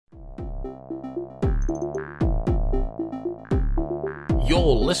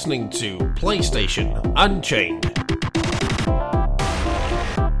You're listening to PlayStation Unchained.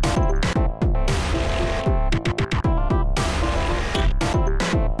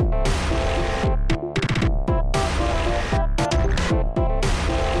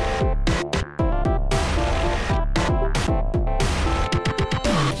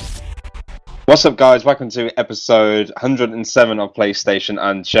 What's up, guys? Welcome to episode 107 of PlayStation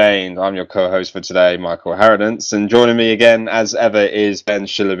Unchained. I'm your co-host for today, Michael Harradence, and joining me again, as ever, is Ben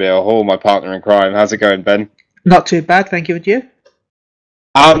Shillabere Hall, my partner in crime. How's it going, Ben? Not too bad, thank you. With you?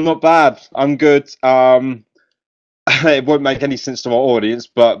 I'm not bad. I'm good. It won't make any sense to our audience,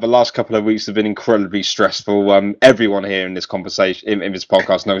 but the last couple of weeks have been incredibly stressful. Everyone here in this conversation, in this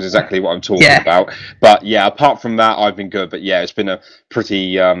podcast, knows exactly what I'm talking about. But yeah, apart from that, I've been good. But yeah, it's been a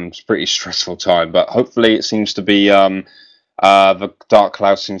pretty stressful time. But hopefully, it seems to be the dark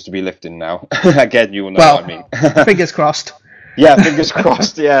cloud seems to be lifting now. Again, you will know what I mean. Fingers crossed. Yeah, fingers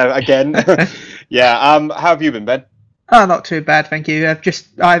crossed. Yeah, again. Yeah. How have you been, Ben? Oh, not too bad, thank you.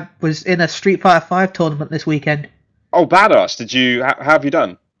 I was in a Street Fighter 5 tournament this weekend. Oh, badass! Did you? How have you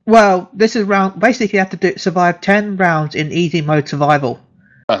done? Well, this is round. Basically, you have to survive 10 rounds in easy mode survival.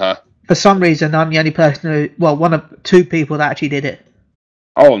 For some reason, I'm the only person one of two people that actually did it.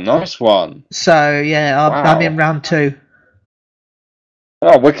 Oh, nice one. So yeah, I'm in round 2.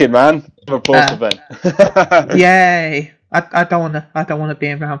 Oh, wicked, man! Applause for Ben. Yay! I don't wanna be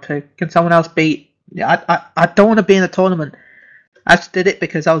in round 2. Can someone else beat? I don't want to be in a tournament. I just did it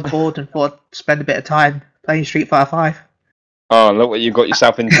because I was bored and thought I'd spend a bit of time playing Street Fighter 5. Oh, look what you got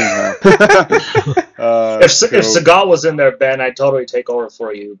yourself into now. If Sagat was in there, Ben, I'd totally take over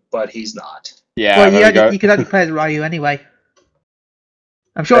for you, but he's not. Yeah, well, you can only play as Ryu anyway.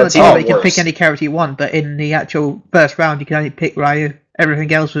 I'm sure That's on the team you can worse. pick any character you want, but in the actual first round you can only pick Ryu.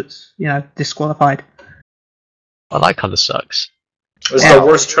 Everything else was, disqualified. Well, that kind of sucks. It's the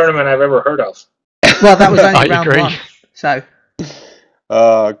worst tournament I've ever heard of. Well, that was only I round agree. 1, so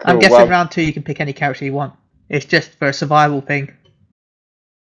cool. I'm guessing round 2 you can pick any character you want. It's just for a survival thing.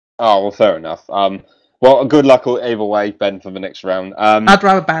 Oh, well, fair enough. Well, good luck either way, Ben, for the next round. I'd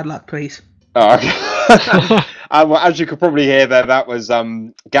rather bad luck, please. Oh, okay. Well, as you could probably hear there, that was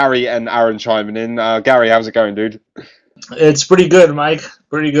Gary and Aaron chiming in. Gary, how's it going, dude? It's pretty good, Mike.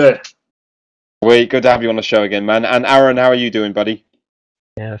 Pretty good. Good to have you on the show again, man. And Aaron, how are you doing, buddy?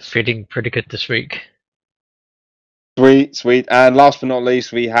 Yeah, feeling pretty good this week. Sweet. And last but not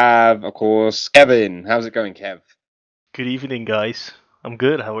least, we have, of course, Kevin. How's it going, Kev? Good evening, guys. I'm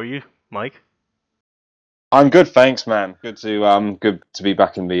good. How are you, Mike? I'm good, thanks, man. Good to be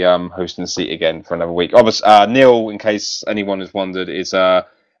back in the hosting seat again for another week. Obviously, Neil, in case anyone has wondered, is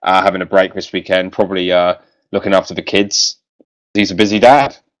having a break this weekend, probably looking after the kids. He's a busy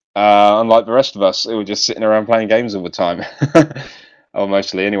dad, unlike the rest of us who are just sitting around playing games all the time. Oh,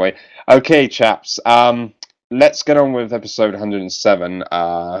 mostly, anyway. Okay, chaps. Let's get on with episode 107.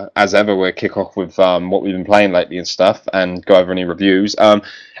 As ever, we'll kick off with what we've been playing lately and stuff, and go over any reviews.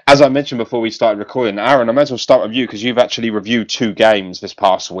 As I mentioned before we started recording, Aaron, I might as well start with you because you've actually reviewed 2 games this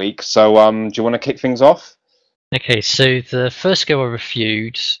past week. So, do you want to kick things off? Okay, so the first game I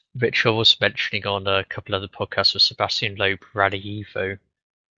reviewed, which I was mentioning on a couple other podcasts, was Sebastian Loeb Rally Evo.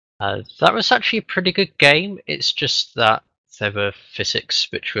 That was actually a pretty good game. It's just that there were physics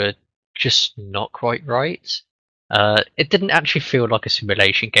which were just not quite right. It didn't actually feel like a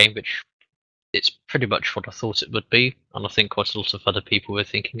simulation game, which it's pretty much what I thought it would be, and I think quite a lot of other people were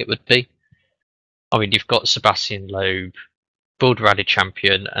thinking it would be. I mean, you've got Sebastian Loeb, World Rally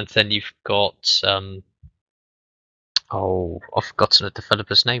Champion, and then you've got I've forgotten the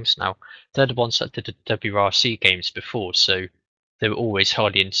developers' names now. They're the ones that did the WRC games before, so they were always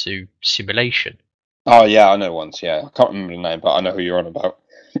highly into simulation. Oh, yeah, I know ones, yeah. I can't remember the name, but I know who you're on about.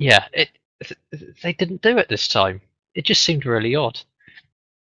 Yeah, they didn't do it this time. It just seemed really odd.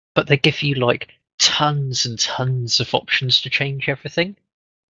 But they give you like tons and tons of options to change everything.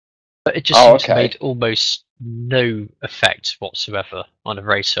 But it just seemed to made almost no effect whatsoever on a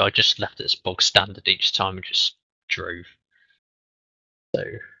race, so I just left it as bog standard each time and just drove. So,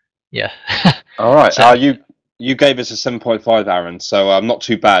 yeah. All right. So, you gave us a 7.5, Aaron, so not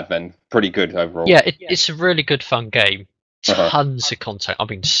too bad then. Pretty good overall. Yeah, it's a really good fun game. Tons of content. I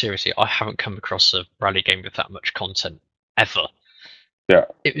mean, seriously, I haven't come across a rally game with that much content ever. Yeah.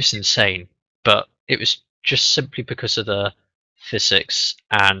 It was insane, but it was just simply because of the physics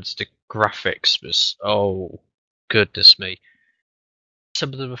and the graphics was, oh, goodness me.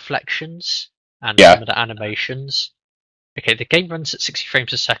 Some of the reflections and some of the animations. Okay, the game runs at 60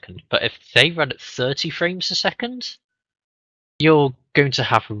 frames a second, but if they run at 30 frames a second, you're going to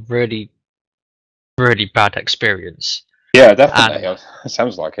have a really, really bad experience. Yeah, definitely. It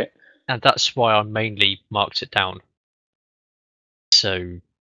sounds like it. And that's why I mainly marked it down. So,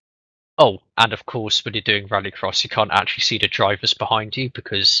 and of course, when you're doing Rallycross, you can't actually see the drivers behind you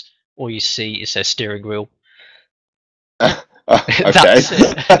because all you see is their steering wheel. Okay. That's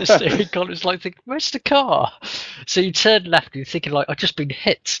it. The steering column's like, where's the car? So you turn left and you're thinking, like, I've just been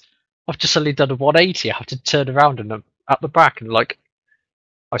hit. I've just suddenly done a 180. I have to turn around and I'm at the back and, like,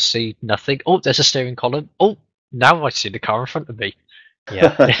 I see nothing. Oh, there's a steering column. Oh, now I see the car in front of me.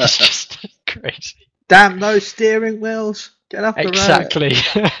 Yeah, it's just crazy. Damn those steering wheels! Get off the road. Exactly.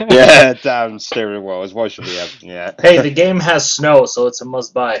 Yeah, damn steering wheels. Why should we have? Yeah. Hey, the game has snow, so it's a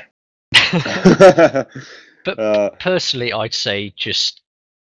must-buy. But personally, I'd say just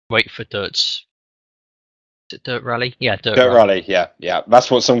wait for Dirt's. Is it Dirt Rally? Yeah, Dirt Rally. Yeah.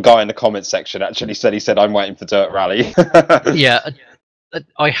 That's what some guy in the comments section actually said. He said, "I'm waiting for Dirt Rally." Yeah,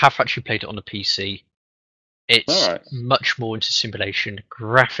 I have actually played it on the PC. It's Alright. much more into simulation.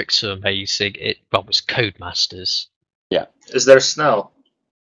 Graphics are amazing. It's Codemasters. Yeah. Is there snow?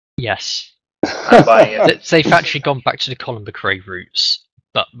 Yes. I'm buying it. They've actually gone back to the Colin McRae roots,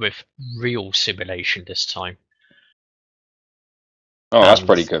 but with real simulation this time. Oh, that's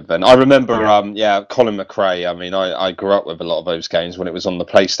pretty good then. I remember, Colin McRae. I mean, I grew up with a lot of those games when it was on the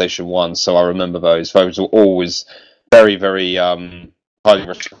PlayStation 1, so I remember those. Those were always very, very highly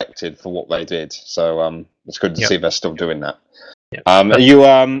respected for what they did. So it's good to see they're still doing that. Yep. Are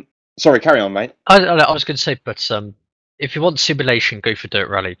you sorry, carry on, mate. I was going to say, but if you want simulation, go for Dirt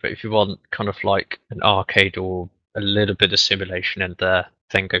Rally. But if you want kind of like an arcade or a little bit of simulation in there,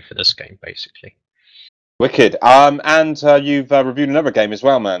 then go for this game, basically. Wicked. And you've reviewed another game as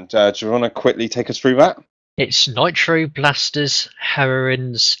well, man. Do you want to quickly take us through that? It's Nitro Blasters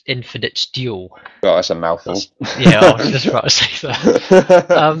Heroines Infinite Duel. Oh, that's a mouthful. Yeah, I was just about to say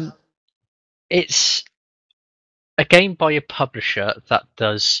that. It's a game by a publisher that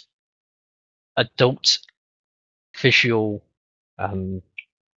does adult visual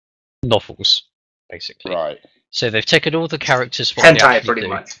novels, basically. Right. So they've taken all the characters. Hentai, pretty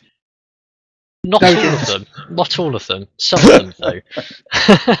much. Not all of them. Not all of them. Some of them, though.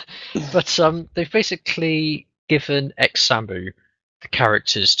 But they've basically given Examu the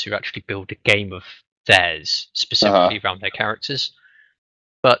characters to actually build a game of theirs, specifically around their characters.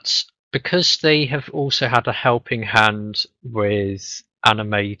 But because they have also had a helping hand with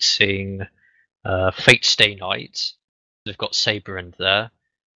animating Fate Stay Night, they've got Saber in there.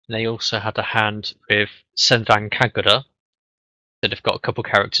 And they also had a hand with Senran Kagura, so they've got a couple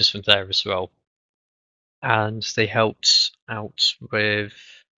characters from there as well. And they helped out with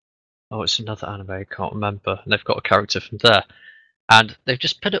it's another anime, I can't remember, and they've got a character from there. And they've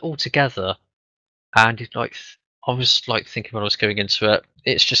just put it all together, and I was like thinking when I was going into it,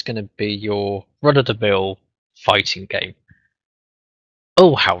 it's just going to be your run-of-the-mill fighting game.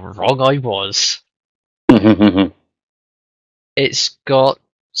 Oh, how wrong I was! It's got,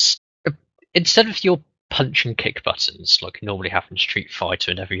 instead of your punch and kick buttons like you normally have in Street Fighter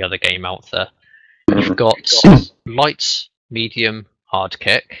and every other game out there, you've got light, medium, hard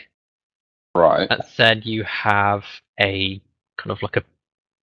kick. Right. And then you have a kind of like a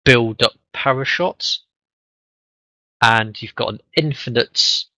build-up power shot. And you've got an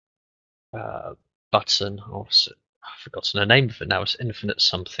infinite button. I've forgotten the name of it now. It's infinite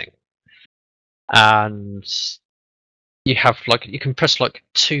something. And you have you can press like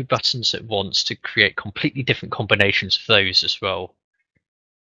two buttons at once to create completely different combinations of those as well.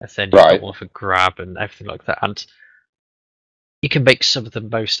 And then you've got one for grab and everything like that. And you can make some of the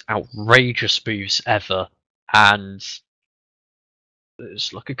most outrageous moves ever. And it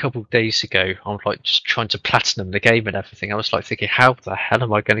was like a couple of days ago, I was like just trying to platinum the game and everything. I was like thinking, how the hell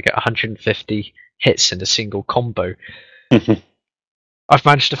am I going to get 150 hits in a single combo? I've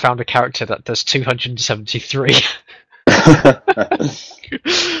managed to find a character that does 273.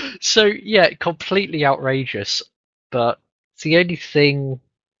 So yeah, completely outrageous. But the only thing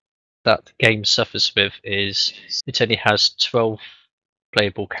that the game suffers with is it only has 12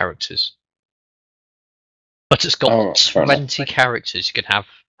 playable characters. But it's got 20 characters you can have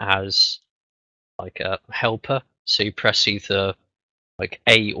as like a helper. So you press either like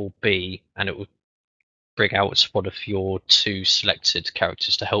A or B and it will bring out one of your two selected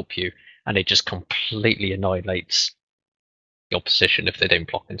characters to help you, and it just completely annihilates the opposition if they don't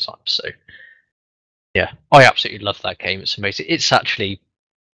block in time. So yeah, I absolutely love that game. It's amazing. It's actually,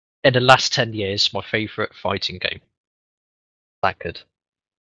 in the last 10 years, my favourite fighting game. That good.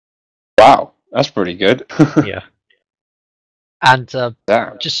 Wow, that's pretty good. Yeah. And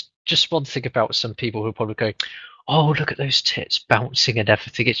just one thing about some people who are probably going, oh, look at those tits bouncing and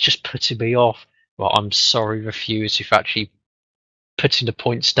everything. It's just putting me off. Well, I'm sorry, reviewers, who've actually putting the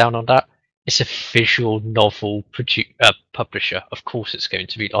points down on that. It's a visual novel publisher. Of course, it's going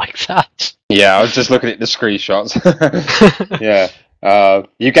to be like that. Yeah, I was just looking at the screenshots. Yeah.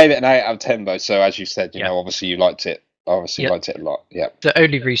 You gave it an 8 out of 10 though, so as you said, you know, obviously you liked it. Obviously liked it a lot. Yeah. The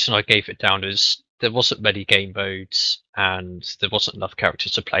only reason I gave it down is there wasn't many game modes and there wasn't enough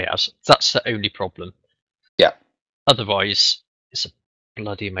characters to play as. That's the only problem. Yeah. Otherwise, it's a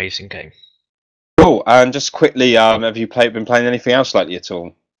bloody amazing game. Cool. And just quickly, have you been playing anything else lately at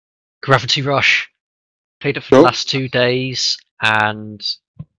all? Gravity Rush. Played it for the last 2 days, and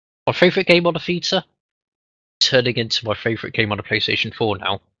my favourite game on the Vita, turning into my favourite game on the PlayStation 4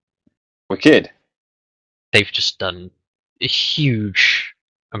 now. Wicked. They've just done a huge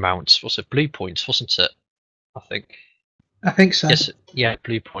amount. Was it Blue Points, wasn't it? I think so. Yes, yeah,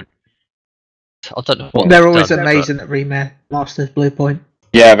 Blue Point. I don't know what they're always amazing at Remasters Blue Point.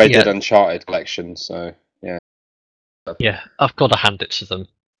 Yeah, they did Uncharted collection, so yeah. Yeah, I've got to hand it to them.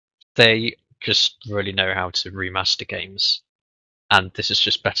 They just really know how to remaster games, and this is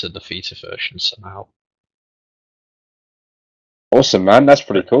just better than the Vita version somehow. Awesome, man. That's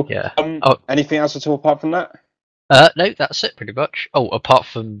pretty cool. Yeah. Anything else at all apart from that? No, that's it pretty much. Oh, apart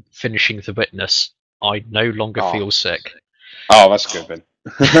from finishing The Witness, I no longer feel sick. Oh, that's good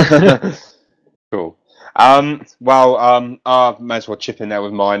then. Cool. I may as well chip in there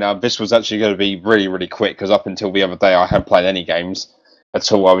with mine. This was actually going to be really, really quick because up until the other day I hadn't played any games at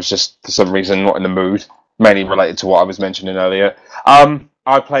all. I was just, for some reason, not in the mood, mainly related to what I was mentioning earlier.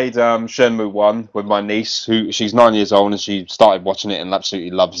 I played Shenmue 1 with my niece, she's 9 years old, and she started watching it and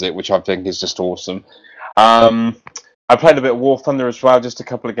absolutely loves it, which I think is just awesome. I played a bit of War Thunder as well, just a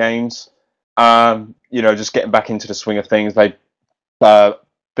couple of games. Just getting back into the swing of things. They've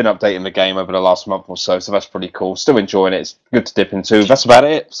been updating the game over the last month or so that's pretty cool. Still enjoying it. It's good to dip into. That's about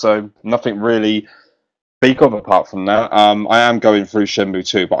it. So nothing really speak of apart from that. I am going through Shenmue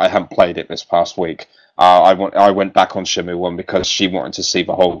 2, but I haven't played it this past week. I went back on Shenmue 1 because she wanted to see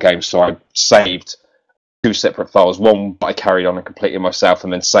the whole game, so I saved 2 separate files. One I carried on and completed myself,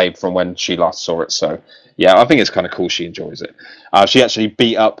 and then saved from when she last saw it. So yeah, I think it's kind of cool. She enjoys it. She actually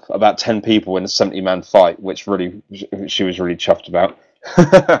beat up about 10 people in a 70-man fight, which she was really chuffed about.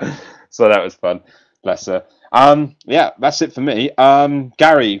 So that was fun. Bless her. Yeah, that's it for me.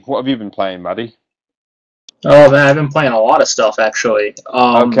 Gary, what have you been playing, Maddie? Oh man, I've been playing a lot of stuff actually.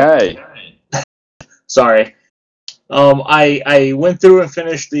 Okay. Sorry. I went through and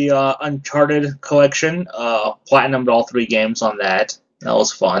finished the Uncharted collection. Platinumed all 3 games on that. That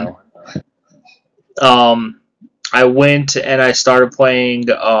was fun. I went and I started playing.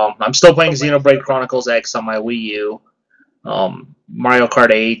 I'm still playing Xenoblade Chronicles X on my Wii U. Mario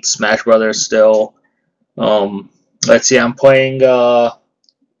Kart 8, Smash Brothers still. Let's see, I'm playing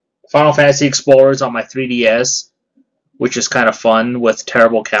Final Fantasy Explorers on my 3DS, which is kind of fun with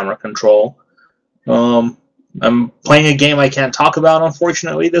terrible camera control. I'm playing a game I can't talk about,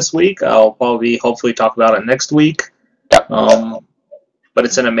 unfortunately, this week. I'll probably, hopefully, talk about it next week. But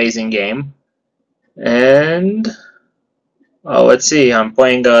it's an amazing game. And let's see, I'm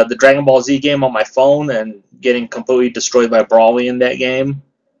playing the Dragon Ball Z game on my phone and getting completely destroyed by Brawly in that game.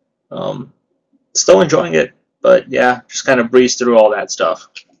 Still enjoying it, but yeah, just kind of breeze through all that stuff.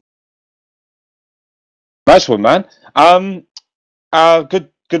 Nice one, man.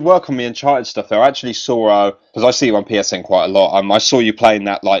 Good work on the Uncharted stuff there. I actually saw, because I see you on PSN quite a lot, I saw you playing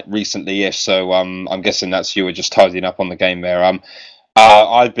that like recently-ish, so I'm guessing that's you were just tidying up on the game there.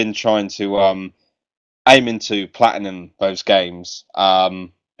 I've been trying to aiming to platinum those games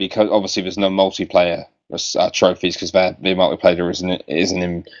because obviously there's no multiplayer trophies because the multiplayer isn't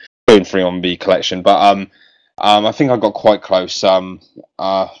in Boon 3 on the collection, but I think I got quite close.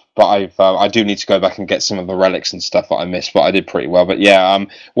 But I do need to go back and get some of the relics and stuff that I missed, but I did pretty well. But yeah,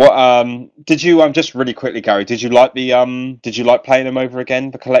 what did you just really quickly, Gary? Did you like playing them over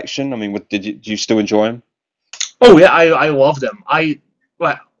again? The collection. I mean, did you still enjoy them? Oh yeah, I love them.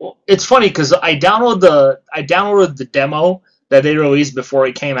 It's funny because I downloaded the demo that they released before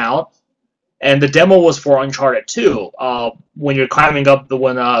it came out, and the demo was for Uncharted 2. When you're climbing up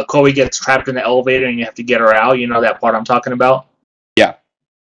when Chloe gets trapped in the elevator and you have to get her out. You know that part I'm talking about? Yeah.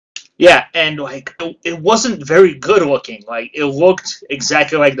 Yeah, and it wasn't very good looking. Like it looked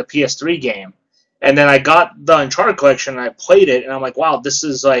exactly like the PS3 game. And then I got the Uncharted collection and I played it and I'm like, wow, this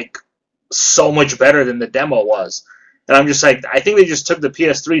is like so much better than the demo was. And I'm just like, I think they just took the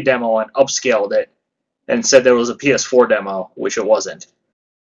PS3 demo and upscaled it and said there was a PS4 demo, which it wasn't.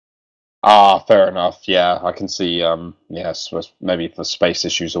 Fair enough. Yeah, I can see. Yes, maybe for space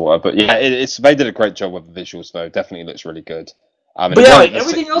issues or whatever. But yeah, they did a great job with the visuals though. Definitely looks really good. And But it yeah, wasn't like the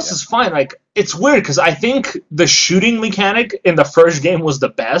everything si- else yeah. is fine. Like it's weird because I think the shooting mechanic in the first game was the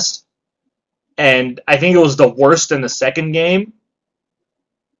best, and I think it was the worst in the second game.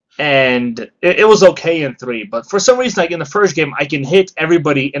 And it was okay in 3, but for some reason, like in the first game, I can hit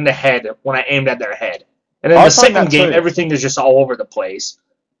everybody in the head when I aimed at their head, and then I the find second that game, too. everything is just all over the place.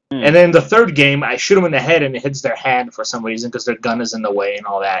 Hmm. And then the third game, I shoot them in the head and it hits their hand for some reason because their gun is in the way and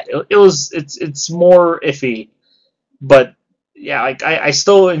all that. It's more iffy, but yeah, like I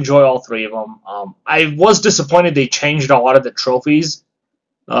still enjoy all 3 of them. I was disappointed they changed a lot of the trophies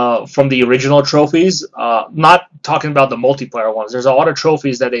from the original trophies. Not talking about the multiplayer ones. There's a lot of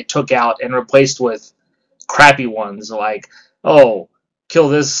trophies that they took out and replaced with crappy ones, like kill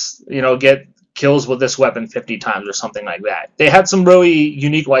this, get kills with this weapon 50 times or something like that. They had some really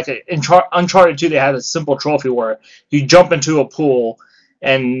unique, like in Uncharted 2, they had a simple trophy where you jump into a pool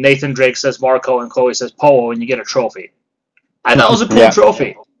and Nathan Drake says Marco and Chloe says Polo and you get a trophy. I thought it was a cool Yeah.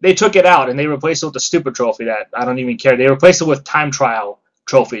 trophy. They took it out and they replaced it with a stupid trophy that I don't even care. They replaced it with time trial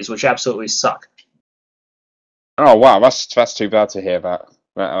trophies, which absolutely suck. Oh wow, that's too bad to hear that.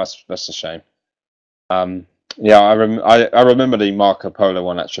 That's a shame. Yeah, I remember the Marco Polo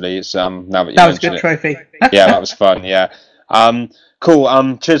one actually. It's now that you That was a mention good it. trophy. Yeah, that was fun. Yeah.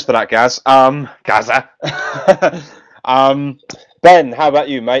 Cool. Cheers for that, Gaz. Gaza. Ben, how about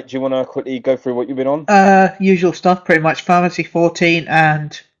you, mate? Do you want to quickly go through what you've been on? Usual stuff, pretty much. Fantasy 14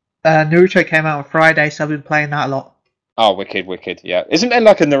 and Naruto came out on Friday, so I've been playing that a lot. Oh, wicked. Yeah. Isn't there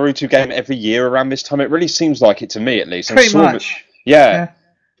like a Naruto game every year around this time? It really seems like it to me, at least. I'm Pretty sure of it- much. Yeah. Yeah.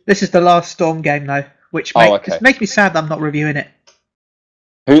 This is the last Storm game, though, which okay. makes me sad that I'm not reviewing it.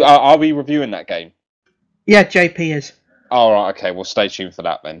 Who are we reviewing that game? Yeah, JP is. Oh, right. Okay. Well, stay tuned for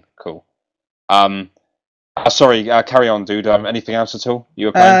that then. Cool. Sorry. Carry on, dude. Anything else at all you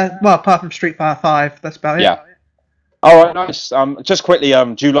were playing? Well, apart from Street Fighter 5, that's about it. Yeah. All right. Nice. Just quickly.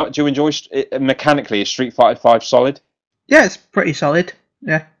 Do you enjoy mechanically? Is Street Fighter 5 solid? Yeah, it's pretty solid.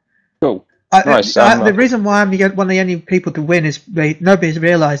 Yeah. Cool. Nice. The reason why I'm one of the only people to win is nobody's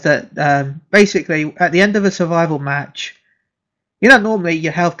realised that basically at the end of a survival match, normally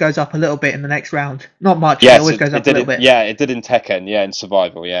your health goes up a little bit in the next round. Not much, Yes, it always goes up a little bit. Yeah, it did in Tekken. Yeah, in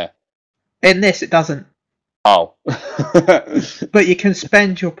Survival. Yeah. In this, it doesn't. Oh. But you can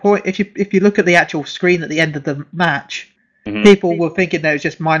spend your point if you look at the actual screen at the end of the match. Mhm. People were thinking that it was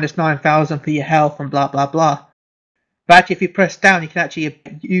just minus 9,000 for your health and blah blah blah. But actually, if you press down, you can actually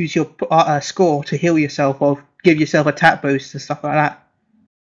use your score to heal yourself or give yourself attack boosts and stuff like that.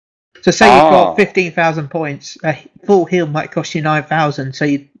 So say you've got 15,000 points, a full heal might cost you 9,000, so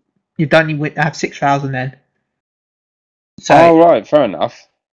you don't even have 6,000 then. So right, fair enough.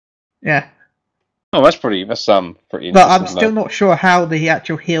 yeah. Oh, that's pretty But interesting. I'm still not sure how the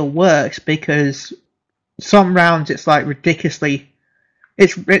actual heal works because some rounds it's like ridiculously,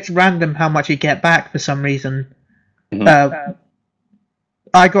 it's random how much you get back for some reason. Mhm.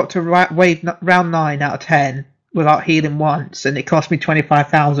 I got to round 9 out of 10 without healing once, and it cost me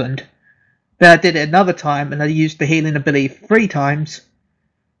 25,000. Then I did it another time, and I used the healing ability 3 times,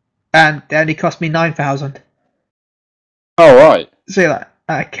 and it only cost me 9,000. Oh, right. So you're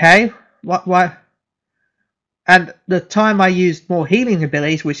like, okay, what? And the time I used more healing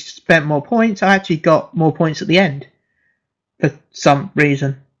abilities, which spent more points, I actually got more points at the end for some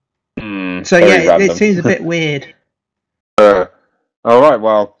reason. So yeah, it seems a bit weird. All right,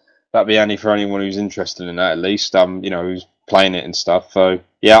 well, that'd be handy for anyone who's interested in that, at least. Who's playing it and stuff. So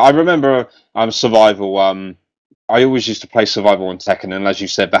yeah, I remember Survival. I always used to play Survival on Tekken, and as you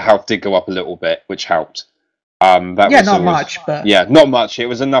said, the health did go up a little bit, which helped. Not much, but yeah, not much. It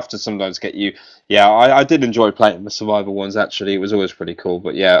was enough to sometimes get you. Yeah, I did enjoy playing the Survival ones. Actually, it was always pretty cool.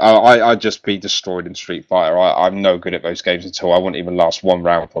 But yeah, I'd just be destroyed in Street Fighter. I'm no good at those games at all. I wouldn't even last one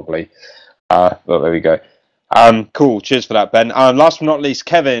round probably. But there we go. Cool. Cheers for that, Ben. Last but not least,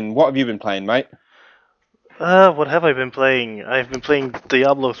 Kevin, what have you been playing, mate? What have I been playing? I've been playing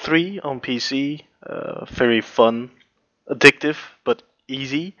Diablo 3 on PC. Very fun, addictive, but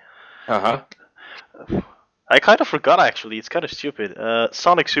easy. Uh-huh. I kind of forgot actually. It's kind of stupid.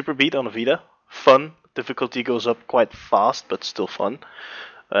 Sonic Super Beat on a Vita. Fun. Difficulty goes up quite fast, but still fun.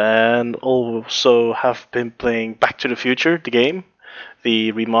 And also have been playing Back to the Future, the game,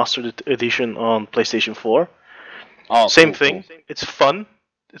 the remastered edition on PlayStation 4. Oh, Same cool, thing. cool. It's fun.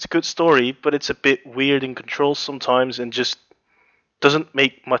 It's a good story, but it's a bit weird in controls sometimes and just doesn't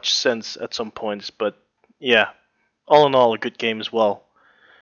make much sense at some points. But yeah, all in all, a good game as well.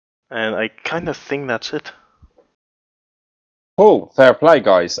 And I kind of think that's it. Cool, fair play,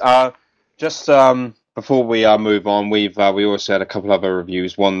 guys. Just before we move on, we also had a couple other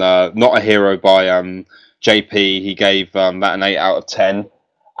reviews. One, Not a Hero by JP, he gave that an 8 out of 10.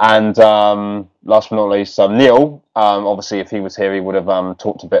 And last but not least, Neil, obviously, if he was here, he would have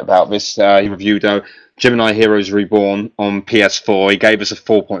talked a bit about this. He reviewed Gemini Heroes Reborn on PS4. He gave us a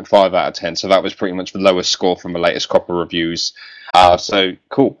 4.5 out of 10, so that was pretty much the lowest score from the latest Copper reviews. So,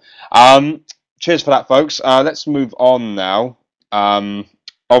 cool. Cheers for that, folks. Let's move on now.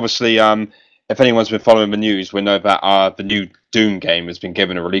 Obviously, if anyone's been following the news, we know that the new Doom game has been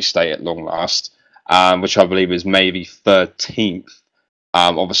given a release date at long last, which I believe is May the 13th.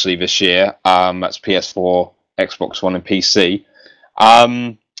 Obviously this year, that's PS4, Xbox One, and PC.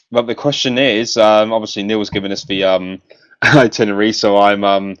 But the question is, obviously Neil's given us the itinerary, so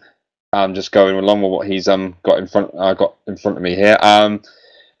I'm just going along with what he's got in front of me here.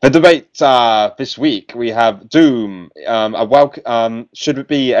 The debate this week, we have Doom. Should it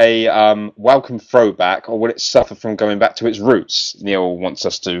be a welcome throwback, or will it suffer from going back to its roots? Neil wants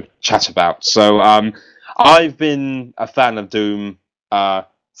us to chat about. So I've been a fan of Doom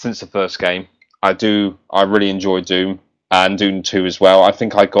since the first game. I really enjoy Doom and Doom 2 as well. I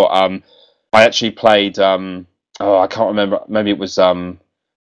think I actually played I can't remember, maybe it was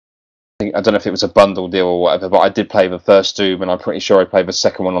I don't know if it was a bundle deal or whatever, but I did play the first Doom, and I'm pretty sure I played the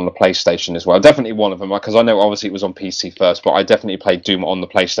second one on the PlayStation as well. Definitely one of them, because I know obviously it was on PC first, but I definitely played Doom on the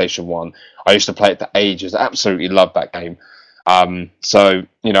PlayStation 1. I used to play it for ages. I absolutely loved that game. So,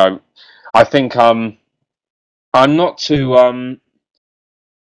 I think I'm not too...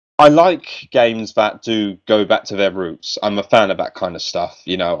 I like games that do go back to their roots. I'm a fan of that kind of stuff.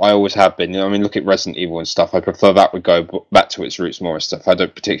 I always have been. Look at Resident Evil and stuff. I prefer that would go back to its roots more and stuff. I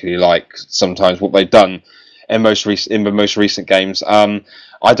don't particularly like sometimes what they've done in the most recent games. I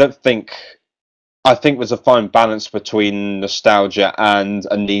think there's a fine balance between nostalgia and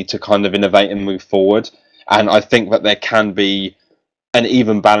a need to kind of innovate and move forward. And I think that there can be an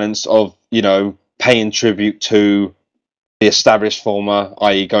even balance of, paying tribute to the established former,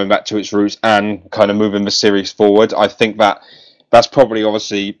 i.e. going back to its roots, and kind of moving the series forward. I think that's probably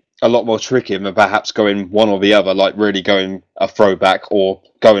obviously a lot more tricky than perhaps going one or the other, like really going a throwback or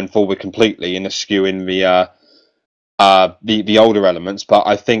going forward completely and eschewing the older elements. But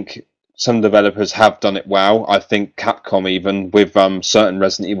I think some developers have done it well. I think Capcom, even with certain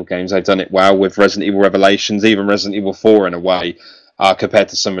Resident Evil games, they've done it well with Resident Evil Revelations, even Resident Evil 4 in a way, compared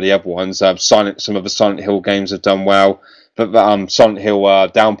to some of the other ones. Some of the Silent Hill games have done well. But Silent Hill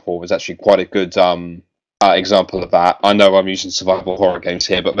Downpour was actually quite a good example of that. I know I'm using survival horror games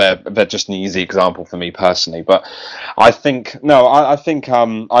here, but they're just an easy example for me personally. But I think Doom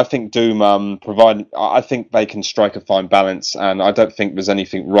I think they can strike a fine balance, and I don't think there's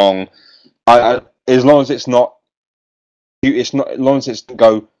anything wrong. As long as it's not, as long as it doesn't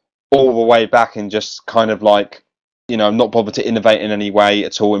go all the way back and just kind of like, not bother to innovate in any way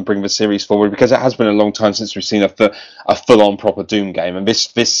at all and bring the series forward, because it has been a long time since we've seen a full-on proper Doom game, and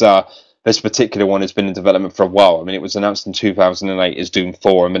this particular one has been in development for a while. I mean, it was announced in 2008 as Doom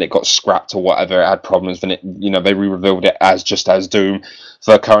 4, and then it got scrapped or whatever. It had problems, then they re-revealed it as Doom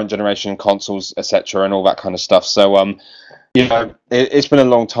for current generation consoles, etc., and all that kind of stuff. So it's been a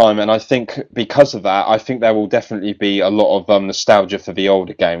long time, and I think because of that, I think there will definitely be a lot of nostalgia for the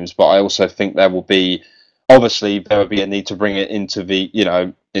older games, but I also think there will be a need to bring it into the,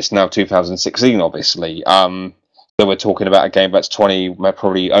 it's now 2016, obviously. So we're talking about a game that's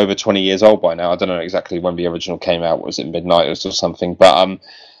probably over 20 years old by now. I don't know exactly when the original came out. Was it mid-90s or something? But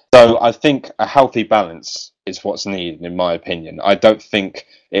so I think a healthy balance is what's needed, in my opinion. I don't think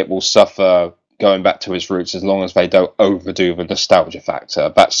it will suffer going back to its roots as long as they don't overdo the nostalgia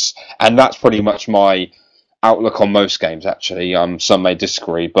factor. That's pretty much my outlook on most games, actually. Some may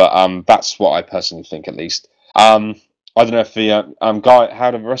disagree, but that's what I personally think, at least. I don't know if the guy,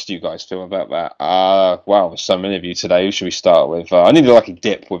 how do the rest of you guys feel about that? Wow, there's so many of you today. Who should we start with? I need like a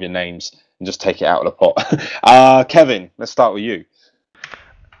dip with your names and just take it out of the pot. Kevin, let's start with you.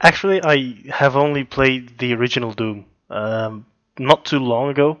 Actually, I have only played the original Doom not too long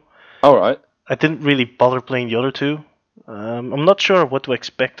ago. All right. I didn't really bother playing the other two. I'm not sure what to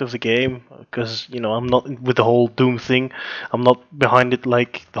expect of the game, because I'm not with the whole Doom thing. I'm not behind it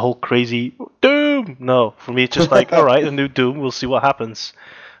like the whole crazy Doom. No, for me it's just like, all right, a new Doom. We'll see what happens.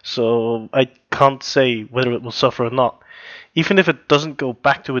 So I can't say whether it will suffer or not. Even if it doesn't go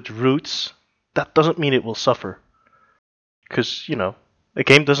back to its roots, that doesn't mean it will suffer. Because a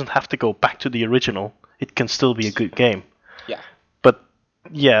game doesn't have to go back to the original. It can still be a good game. Yeah. But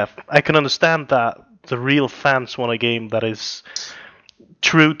yeah, I can understand that the real fans want a game that is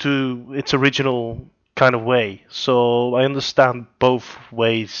true to its original kind of way. So I understand both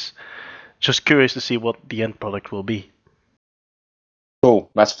ways. Just curious to see what the end product will be.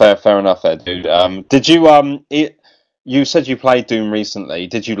 Cool. That's fair enough there, dude. Did you you said you played Doom recently.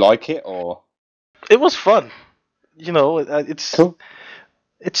 Did you like it or? It was fun. You know, it's Cool.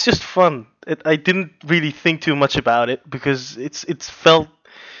 it's just fun. I didn't really think too much about it because it's felt,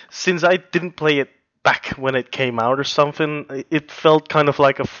 since I didn't play it back when it came out or something, it felt kind of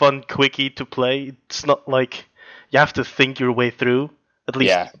like a fun quickie to play. It's not like you have to think your way through. At least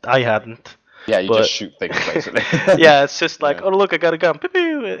Yeah. I hadn't. Yeah, you But- just shoot things basically. Yeah, it's just like, Yeah. oh look, I got a gun. Pew,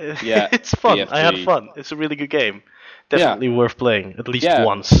 pew. Yeah, It's fun. I had BFG. fun. It's a really good game. Definitely worth playing at least Yeah.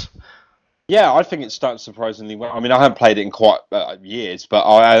 once. Yeah, I think it starts surprisingly well. I mean, I haven't played it in quite years, but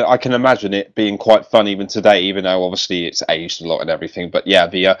I can imagine it being quite fun even today, even though obviously it's aged a lot and everything. But yeah,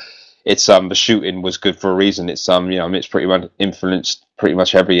 the shooting was good for a reason. It's it's pretty much influenced pretty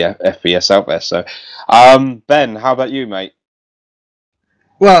much every FPS out there. So, Ben, how about you, mate?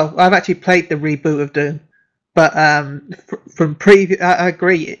 Well, I've actually played the reboot of Doom, but from previous, I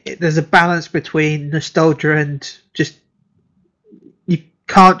agree. There's a balance between nostalgia and just you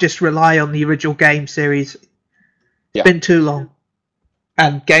can't just rely on the original game series. It's Yeah. been too long,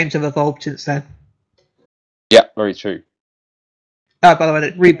 and games have evolved since then. Yeah, very true. By the way,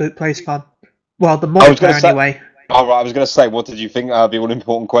 the reboot plays fun. Well, the I was gonna multiplayer say- anyway. All right, I was going to say, what did you think? The all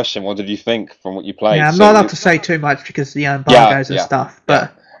important question. What did you think from what you played? Yeah, I'm So not allowed you- to say too much because of the embargoes and yeah, stuff.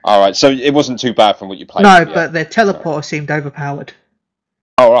 But All right, so it wasn't too bad from what you played. no, yeah. but their teleporter seemed overpowered.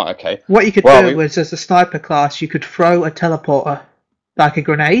 Oh right, okay. What you could Well, do was, as a sniper class, you could throw a teleporter like a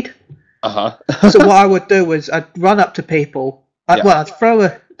grenade. Uh So huh. what I would do was I'd run up to people. Yeah. I'd throw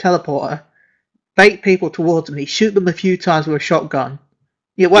a teleporter, bait people towards me, shoot them a few times with a shotgun.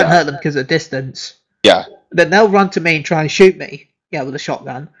 It won't Yeah. hurt them because of distance. Yeah. Then they'll run to me and try and shoot me. Yeah, with a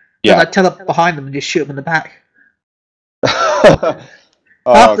shotgun. Yeah. Then I'd teleport behind them and just shoot them in the back.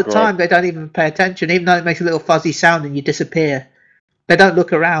 Oh, Half the great. time they don't even pay attention, even though it makes a little fuzzy sound and you disappear. They don't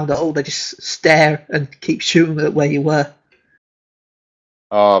look around at all. They just stare and keep shooting at where you were.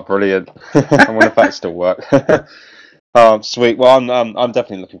 Oh, brilliant! I wonder if that still works. Oh, sweet. Well, I'm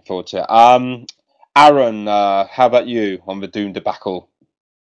definitely looking forward to it. Aaron, how about you on the Doom debacle?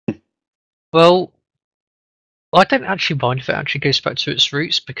 Well, I don't actually mind if it actually goes back to its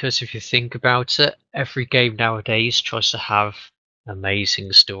roots, because if you think about it, every game nowadays tries to have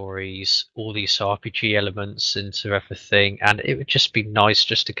amazing stories, all these RPG elements into everything, and it would just be nice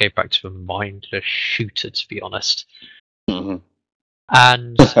just to go back to a mindless shooter, to be honest. Mhm.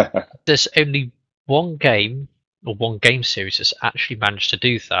 And there's only one game, or one game series that's actually managed to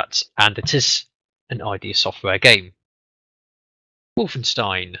do that, and it is an ID Software game.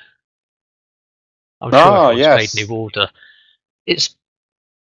 Wolfenstein. I'm sure everyone's yes. played New Order.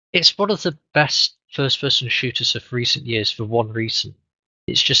 It's one of the best first-person shooters of recent years for one reason.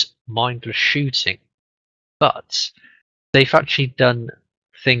 It's just mindless shooting. But they've actually done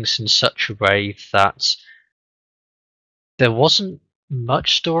things in such a way that there wasn't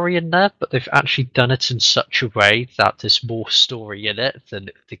much story in there, but they've actually done it in such a way that there's more story in it than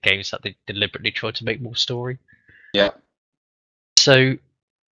the games that they deliberately try to make more story. Yeah. So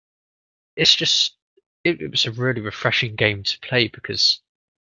it's just it was a really refreshing game to play, because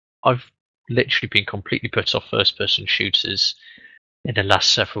I've literally been completely put off first-person shooters in the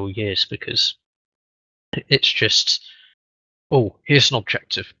last several years, because it's just, oh, here's an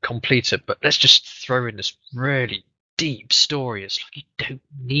objective, complete it, but let's just throw in this really deep story. It's like, you don't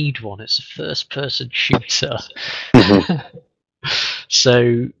need one. It's a first-person shooter.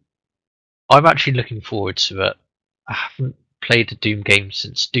 So I'm actually looking forward to it. I haven't played a Doom game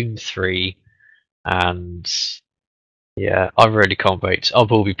since Doom 3, and yeah, I really can't wait. I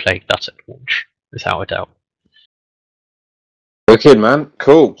will be playing that at launch, without a doubt. Wicked, man.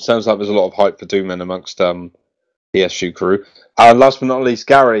 Cool. Sounds like there's a lot of hype for Doom then amongst the SU crew. Last but not least,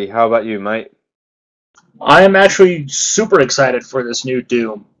 Gary, how about you, mate? I am actually super excited for this new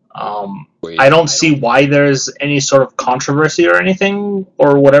Doom. Sweet. I don't see why there's any sort of controversy or anything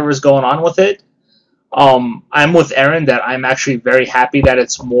or whatever's going on with it. I'm with Aaron that I'm actually very happy that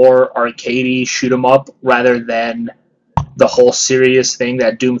it's more arcadey shoot 'em up rather than the whole serious thing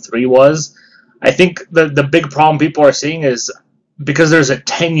that Doom 3 was. I think the big problem people are seeing is because there's a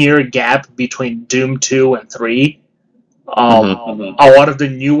 10-year gap between Doom 2 and 3. A lot of the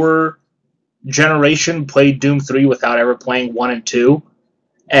newer generation played Doom 3 without ever playing 1 and 2.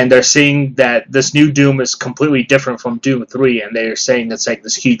 And they're saying that this new Doom is completely different from Doom 3, and they're saying it's like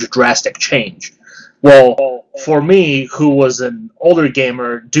this huge drastic change. Well, for me, who was an older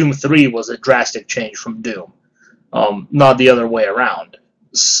gamer, Doom 3 was a drastic change from Doom, not the other way around.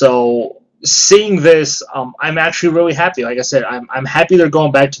 So seeing this, I'm actually really happy. Like I said, I'm happy they're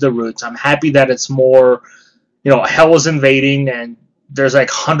going back to the roots. I'm happy that it's more, hell is invading, and there's like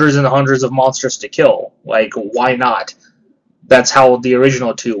hundreds and hundreds of monsters to kill. Like, why not? That's how the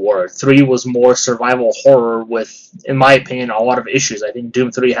original 2 were. 3 was more survival horror with, in my opinion, a lot of issues. I think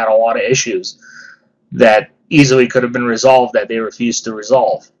Doom 3 had a lot of issues that easily could have been resolved that they refused to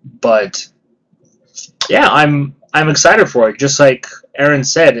resolve. But yeah, I'm excited for it. Just like Aaron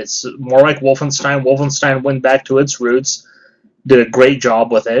said, it's more like Wolfenstein. Wolfenstein went back to its roots, did a great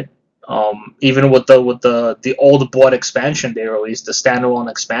job with it. Even with the Old Blood expansion they released, the standalone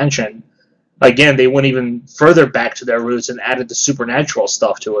expansion, again, they went even further back to their roots and added the supernatural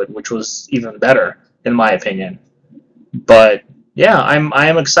stuff to it, which was even better, in my opinion. But yeah, I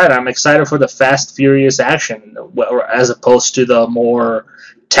am excited. I'm excited for the fast, furious action, as opposed to the more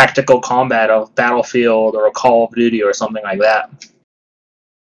tactical combat of Battlefield or Call of Duty or something like that.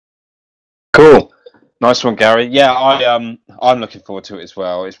 Cool. Nice one, Gary. Yeah, I'm looking forward to it as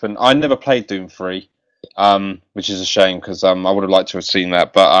well. I never played Doom 3, which is a shame because I would have liked to have seen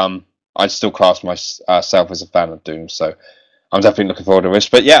that, but I still class myself as a fan of Doom, so I'm definitely looking forward to this.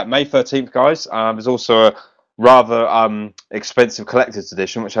 But yeah, May 13th, guys. There's also a rather expensive collector's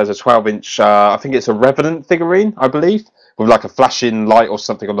edition, which has a 12-inch, I think it's a Revenant figurine, I believe, with like a flashing light or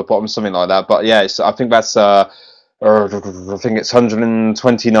something on the bottom, something like that. But yeah, I think that's I think it's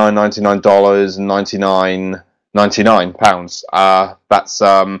 $129.99 and £99.99. That's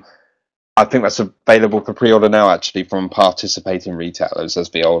I think that's available for pre-order now, actually, from participating retailers,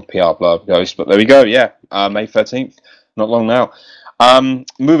 as the old PR blurb goes. But there we go, yeah, May 13th, not long now.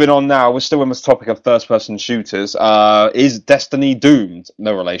 Moving on now, we're still on this topic of first-person shooters. Is Destiny doomed?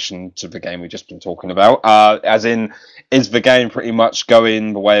 No relation to the game we've just been talking about. As in, is the game pretty much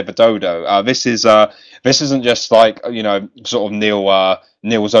going the way of a dodo? This isn't just like, sort of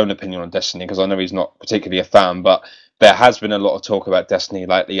Neil's own opinion on Destiny, because I know he's not particularly a fan, but there has been a lot of talk about Destiny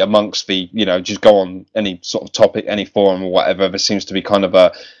lately amongst the, just go on any sort of topic, any forum or whatever. There seems to be kind of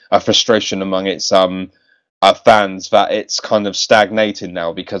a frustration among its fans that it's kind of stagnated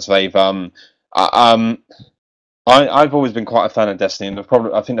now because they've I've always been quite a fan of Destiny, and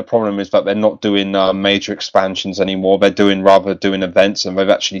I think the problem is that they're not doing major expansions anymore. They're rather doing events, and they've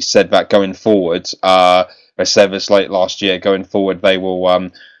actually said that going forward. They said this late last year. Going forward, they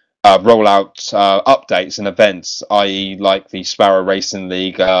will roll out updates and events, i.e., like the Sparrow Racing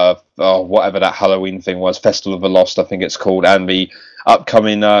League, or whatever that Halloween thing was, Festival of the Lost, I think it's called, and the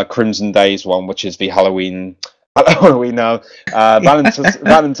upcoming Crimson Days one, which is the Halloween Valentine's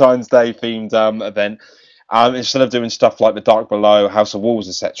Day themed event. Instead of doing stuff like the Dark Below, House of Wolves,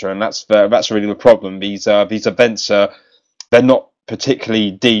 etc., and that's really the problem. These events they're not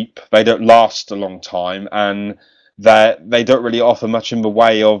particularly deep. They don't last a long time, and they don't really offer much in the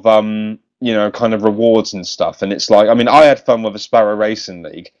way of kind of rewards and stuff. And it's like, I mean, I had fun with the Sparrow Racing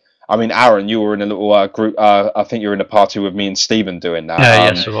League. I mean, Aaron, you were in a little group. I think you were in a party with me and Stephen doing that.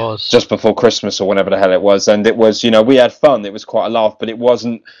 Yes, it was just before Christmas or whenever the hell it was, and it was, we had fun. It was quite a laugh, but it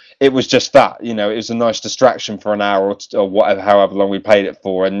wasn't. It was just that, it was a nice distraction for an hour or whatever, however long we played it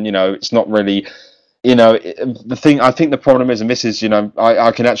for, and it's not really. The thing, I think the problem is, and this is,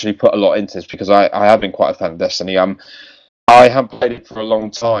 I can actually put a lot into this because I have been quite a fan of Destiny. I haven't played it for a long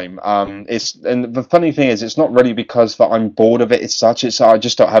time. And the funny thing is, it's not really because that I'm bored of it as such. It's I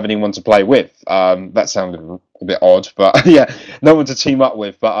just don't have anyone to play with. That sounded a bit odd, but yeah, no one to team up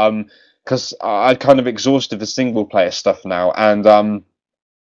with. But because I kind of exhausted the single player stuff now, and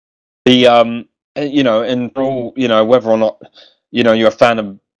and for all, whether or not you're a fan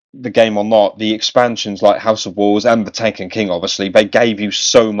of the game or not, the expansions like House of Wolves and the Taken King, obviously, they gave you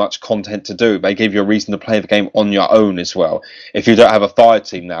so much content to do. They gave you a reason to play the game on your own as well. If you don't have a fire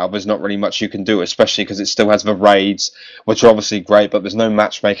team now, there's not really much you can do, especially because it still has the raids, which are obviously great, but there's no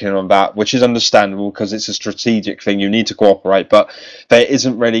matchmaking on that, which is understandable because it's a strategic thing. You need to cooperate, but there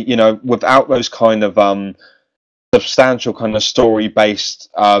isn't really, without those kind of substantial kind of story-based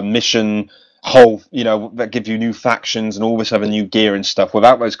mission whole, that give you new factions and all this other new gear and stuff.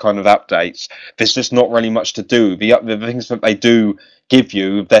 Without those kind of updates, there's just not really much to do. The things that they do give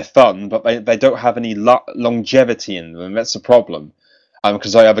you, they're fun, but they don't have any longevity in them. That's the problem.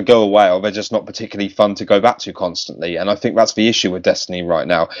 Because they either go away or they're just not particularly fun to go back to constantly. And I think that's the issue with Destiny right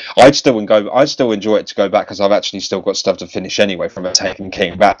now. I'd still enjoy it to go back because I've actually still got stuff to finish anyway from a Taken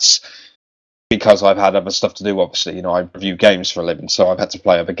King. That's because I've had other stuff to do, obviously. I review games for a living, so I've had to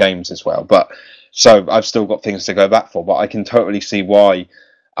play other games as well. But so I've still got things to go back for. But I can totally see why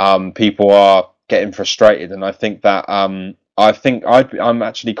people are getting frustrated, and I think that I'm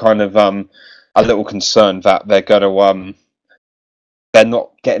actually kind of a little concerned that they're going to they're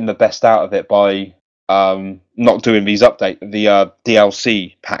not getting the best out of it by not doing these the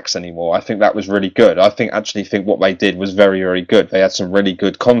DLC packs anymore. I think that was really good. I think what they did was very, very good. They had some really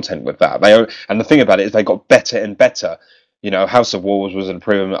good content with that. And the thing about it is they got better and better. You know, House of Wolves was an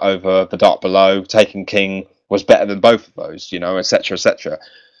improvement over The Dark Below. Taken King was better than both of those. You know, etc. etc.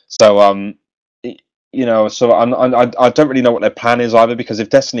 So you know, so I don't really know what their plan is either, because if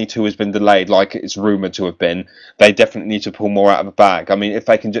Destiny 2 has been delayed, like it's rumored to have been, they definitely need to pull more out of the bag. I mean, if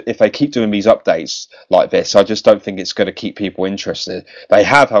they keep doing these updates like this, I just don't think it's going to keep people interested. They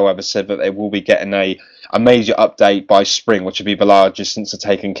have, however, said that they will be getting a major update by spring, which would be the largest since the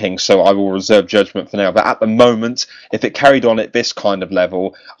Taken King. So I will reserve judgment for now. But at the moment, if it carried on at this kind of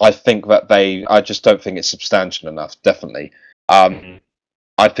level, I think that I just don't think it's substantial enough. Definitely, I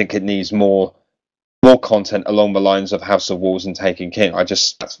think it needs more content along the lines of House of Wolves and Taken King.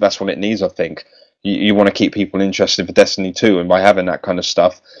 That's what it needs. I think you want to keep people interested for Destiny 2, and by having that kind of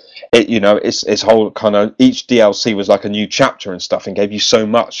stuff, it's whole kind of each DLC was like a new chapter and stuff, and gave you so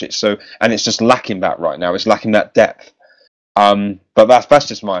much. It's just lacking that right now. It's lacking that depth. But that's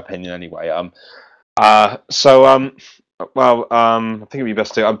just my opinion anyway. I think it'd be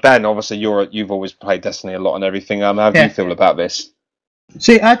best to Ben. Obviously, you've always played Destiny a lot and everything. How do you feel about this?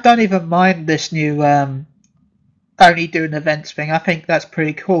 See, I don't even mind this new only doing events thing. I think that's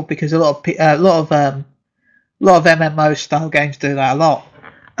pretty cool, because a lot of MMO style games do that a lot.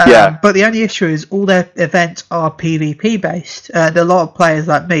 But the only issue is all their events are PvP based, and a lot of players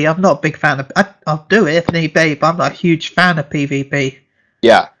like me, I'm not a big fan of. I'll do it if need be, but I'm not a huge fan of PvP.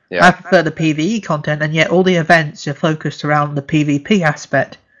 Yeah. I prefer the PvE content, and yet all the events are focused around the PvP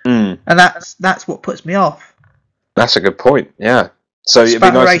aspect, and that's what puts me off. That's a good point. Yeah. So it'd be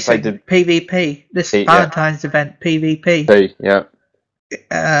nice if they did PvP. This Valentine's event PvP. The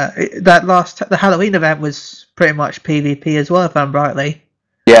Halloween event was pretty much PvP as well, if I'm rightly.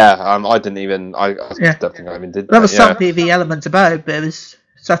 Yeah, I didn't even. I don't think I even did. There was some PvE elements about it, but it was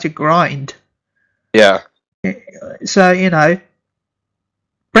such a grind. Yeah. So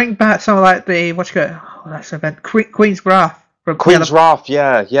bring back something like that's the event, Queen's Wrath. Queen's Wrath.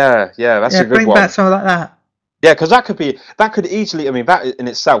 Yeah. That's a good one. Bring back something like that. Yeah, because that could easily. I mean, that in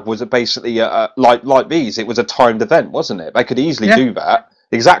itself was basically like these. It was a timed event, wasn't it? They could easily do that.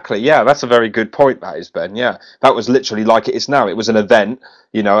 Exactly. Yeah, that's a very good point. That is, Ben. Yeah, that was literally like it is now. It was an event,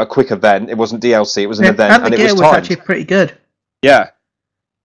 a quick event. It wasn't DLC. It was an event, and the gear was actually pretty good. Yeah.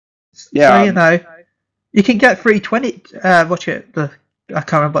 Yeah. So you can get 320. I can't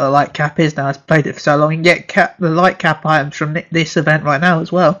remember what the light cap is now. I've played it for so long. You can get the light cap items from this event right now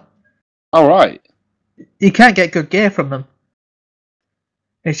as well. All right. You can't get good gear from them.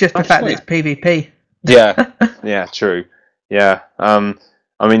 It's just the fact that it's PvP. Yeah, true. Yeah. I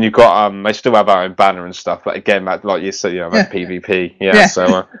mean, you've got they still have our own banner and stuff, but again, like you said, PvP. Yeah.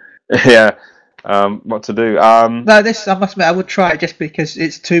 So, what to do? No, this I must admit I would try it just because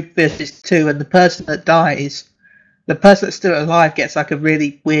it's 2 versus 2, and the person that dies, the person that's still alive gets like a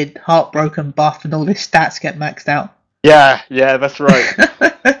really weird heartbroken buff, and all his stats get maxed out. Yeah, that's right.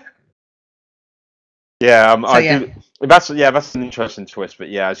 That's an interesting twist, but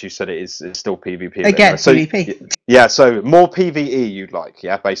as you said, it's still PvP. Again, so, PvP. Yeah, so more PvE you'd like,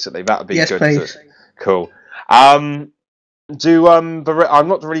 basically that would be good. Please. Cool. I'm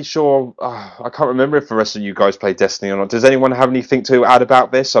not really sure. I can't remember if the rest of you guys play Destiny or not. Does anyone have anything to add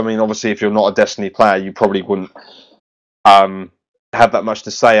about this? I mean, obviously, if you're not a Destiny player, you probably wouldn't have that much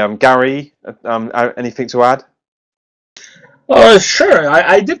to say. Gary, anything to add? Sure.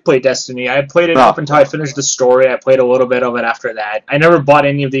 I did play Destiny. I played it up until I finished the story. I played a little bit of it after that. I never bought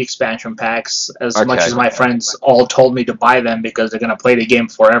any of the expansion packs, as much as my friends all told me to buy them because they're going to play the game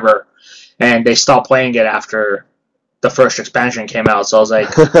forever. And they stopped playing it after the first expansion came out. So I was like,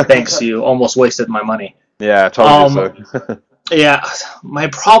 thanks, you almost wasted my money. Yeah, I told you so. Yeah, my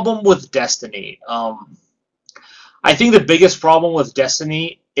problem with Destiny. I think the biggest problem with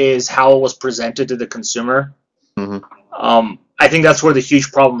Destiny is how it was presented to the consumer. Mm-hmm. I think that's where the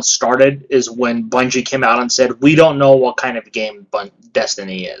huge problem started, is when Bungie came out and said, we don't know what kind of game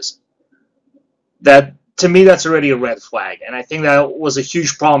Destiny is. That, to me, that's already a red flag. And I think that was a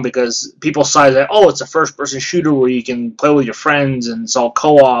huge problem because people saw that, it's a first-person shooter where you can play with your friends and it's all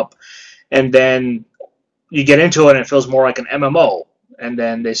co-op. And then you get into it and it feels more like an MMO. And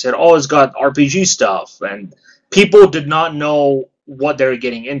then they said, it's got RPG stuff. And people did not know what they were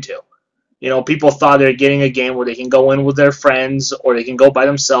getting into. People thought they were getting a game where they can go in with their friends or they can go by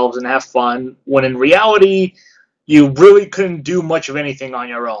themselves and have fun, when in reality, you really couldn't do much of anything on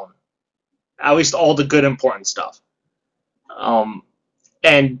your own. At least all the good, important stuff.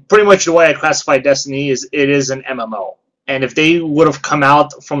 And pretty much the way I classify Destiny is it is an MMO. And if they would have come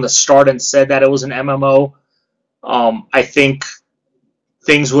out from the start and said that it was an MMO, I think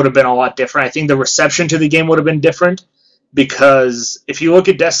things would have been a lot different. I think the reception to the game would have been different, because if you look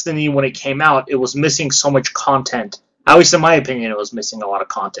at Destiny when it came out, it was missing so much content. At least in my opinion, it was missing a lot of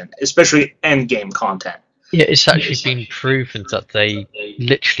content, especially end game content. Yeah, it's actually been proven that they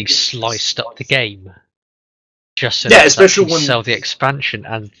literally sliced up the game just so they could actually sell the expansion,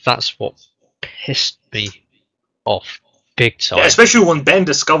 and that's what pissed me off big time. Yeah, especially when Ben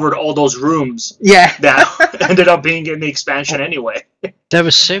discovered all those rooms that ended up being in the expansion anyway. There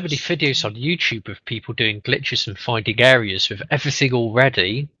were so many videos on YouTube of people doing glitches and finding areas with everything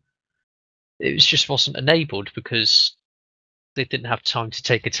already. It just wasn't enabled because they didn't have time to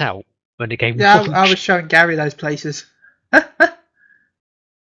take it out when the game launched. I was showing Gary those places.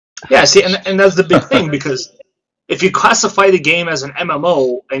 Yeah, see, and that's the big thing, because if you classify the game as an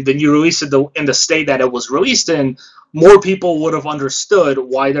MMO and then you release it in the state that it was released in, more people would have understood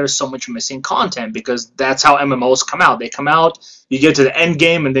why there's so much missing content, because that's how MMOs come out. They come out, you get to the end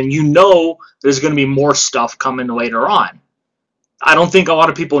game, and then you know there's going to be more stuff coming later on. I don't think a lot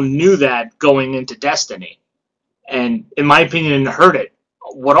of people knew that going into Destiny. And in my opinion, it hurt it.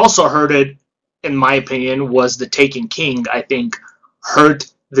 What also hurt it, in my opinion, was the Taken King, I think, hurt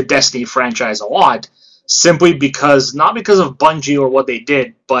the Destiny franchise a lot, simply because, not because of Bungie or what they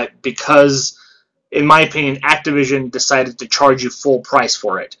did, but because, in my opinion, Activision decided to charge you full price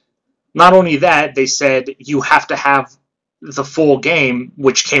for it. Not only that, they said you have to have the full game,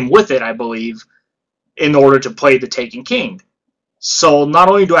 which came with it, I believe, in order to play the Taken King. So not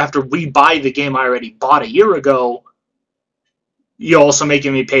only do I have to rebuy the game I already bought a year ago, you're also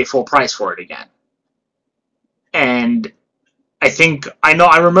making me pay full price for it again. And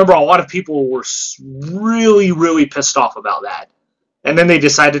I remember a lot of people were really, really pissed off about that. And then they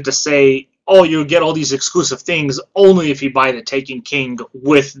decided to say, oh, you'll get all these exclusive things only if you buy the Taken King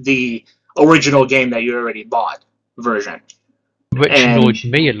with the original game that you already bought version. Which annoyed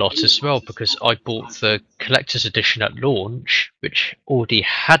me a lot as well, because I bought the collector's edition at launch, which already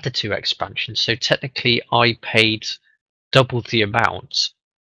had the 2 expansions, so technically I paid double the amount.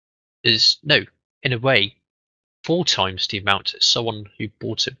 In a way, 4 times the amount as someone who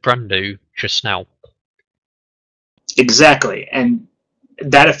bought it brand new just now. Exactly, and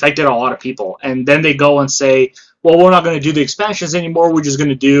that affected a lot of people. And then they go and say, well, we're not going to do the expansions anymore, we're just going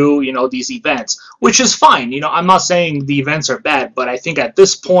to do, these events, which is fine. I'm not saying the events are bad, but I think at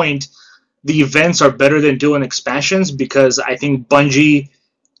this point, the events are better than doing expansions, because I think Bungie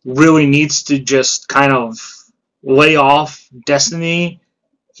really needs to just kind of lay off Destiny,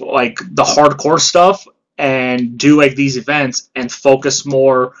 like the hardcore stuff, and do like these events and focus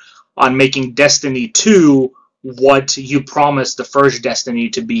more on making Destiny 2 what you promised the first Destiny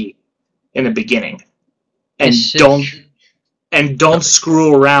to be in the beginning. And don't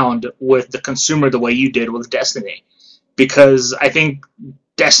screw around with the consumer the way you did with Destiny. Because I think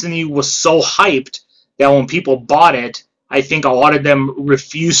Destiny was so hyped that when people bought it, I think a lot of them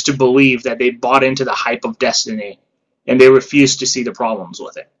refused to believe that they bought into the hype of Destiny, and they refused to see the problems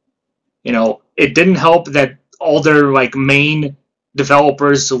with it. It didn't help that all their main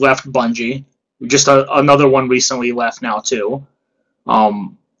developers left Bungie. Just another one recently left now too.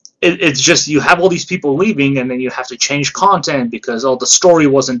 It's just, you have all these people leaving, and then you have to change content because the story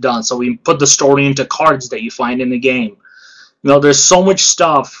wasn't done. So we put the story into cards that you find in the game. There's so much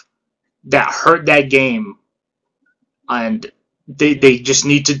stuff that hurt that game, and they just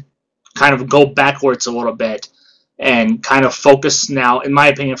need to kind of go backwards a little bit and kind of focus now, in my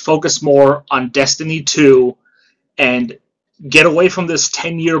opinion, focus more on Destiny 2 and get away from this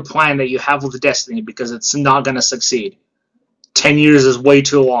 10-year plan that you have with Destiny, because it's not going to succeed. 10 years is way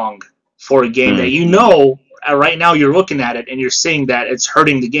too long for a game that right now you're looking at it and you're seeing that it's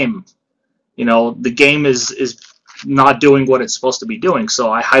hurting the game. The game is not doing what it's supposed to be doing,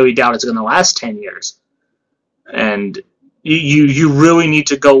 so I highly doubt it's going to last 10 years. And you really need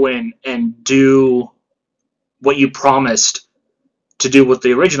to go in and do what you promised to do with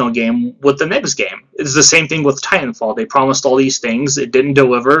the original game with the next game. It's the same thing with Titanfall. They promised all these things, it didn't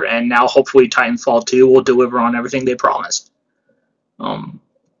deliver, and now hopefully Titanfall 2 will deliver on everything they promised.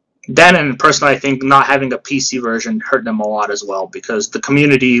 Then, and personally, I think not having a PC version hurt them a lot as well, because the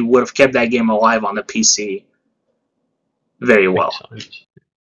community would have kept that game alive on the PC very well.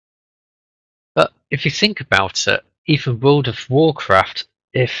 But if you think about it, even World of Warcraft,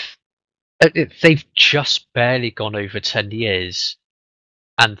 if they've just barely gone over 10 years,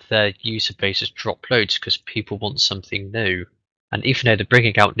 and their user base has dropped loads because people want something new. And even though they're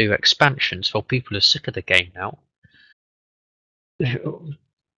bringing out new expansions, well, people are sick of the game now.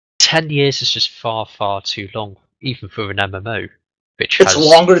 10 years is just far, far too long even for an MMO, which It's has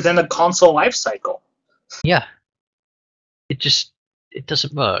longer than a console life cycle. yeah, it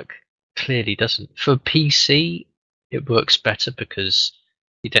doesn't work. Clearly doesn't. For PC, it works better because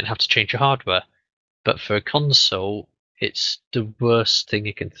you don't have to change your hardware. But for a console, it's the worst thing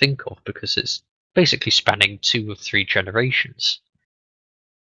you can think of because it's basically spanning 2 or 3 generations.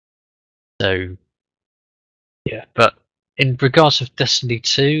 So, yeah. But in regards of Destiny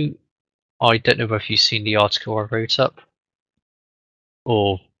 2, I don't know whether you've seen the article I wrote up,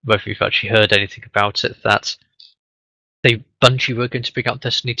 or whether you've actually heard anything about it. That Bungie were going to bring out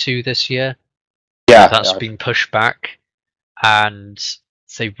Destiny 2 this year. Yeah, That's been pushed back, and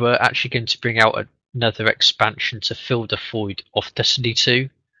they were actually going to bring out another expansion to fill the void of Destiny 2,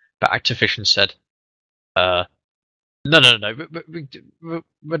 but Activision said, no,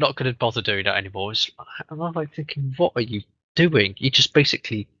 we're not going to bother doing that anymore. And I'm like thinking, what are you doing? You just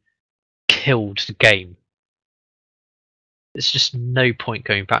basically killed the game. There's just no point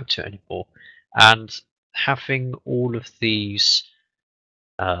going back to it anymore. And having all of these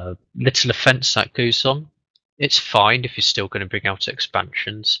little events that goes on, it's fine if you're still going to bring out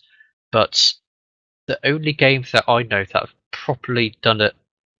expansions, but the only game that I know that have properly done it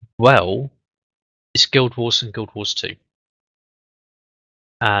well is Guild Wars and Guild Wars 2.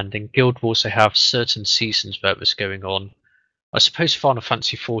 And in Guild Wars they have certain seasons where it was going on. I suppose Final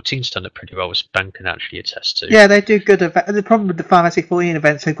Fantasy XIV's done it pretty well, as Ben can actually attest to. Yeah, they do good. The problem with the Final Fantasy 14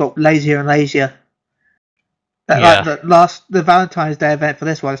 events, they've got lazier and lazier. Yeah. Like the Valentine's Day event for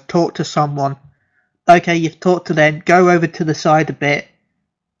this one is talk to someone. Okay, you've talked to them. Go over to the side a bit.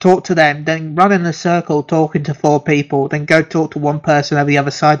 Talk to them. Then run in a circle talking to 4 people. Then go talk to one person over the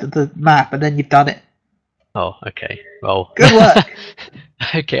other side of the map, and then you've done it. Oh, okay. Well, Good work.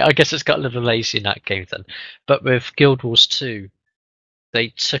 Okay, I guess it's got a little lazy in that game then. But with Guild Wars 2, they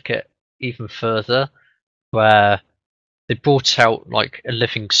took it even further, where they brought out like a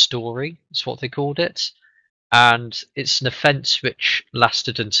living story, is what they called it. And it's an event which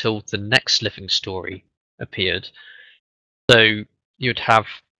lasted until the next living story appeared. So you'd have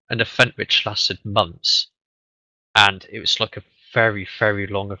an event which lasted months, and it was like a very, very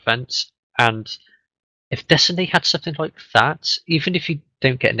long event. And if Destiny had something like that, even if you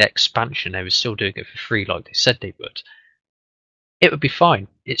don't get an expansion, they were still doing it for free like they said they would, it would be fine.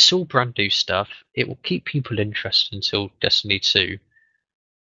 It's all brand new stuff. It will keep people interested until Destiny 2.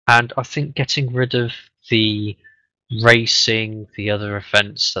 And I think getting rid of the racing, the other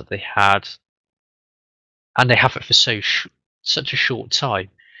events that they had, and they have it for such a short time,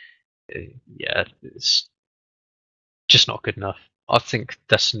 yeah, it's just not good enough. I think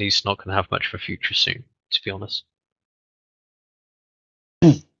Destiny's not going to have much of a future soon, to be honest.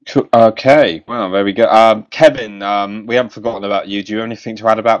 Okay, well, there we go. Kevin, we haven't forgotten about you. Do you have anything to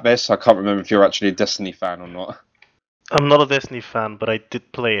add about this? I can't remember if you're actually a Destiny fan or not. I'm not a Destiny fan, but I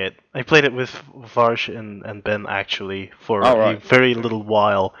did play it. I played it with Varsh and Ben actually for a very little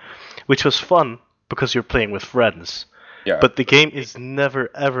while, which was fun because you're playing with friends. Yeah. But the game is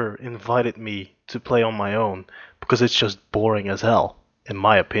never ever invited me to play on my own because it's just boring as hell, in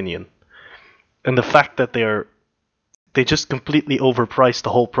my opinion. And the fact that they just completely overpriced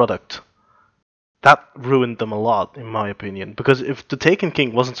the whole product, that ruined them a lot, in my opinion. Because if the Taken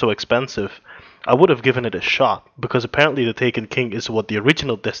King wasn't so expensive, I would have given it a shot, because apparently the Taken King is what the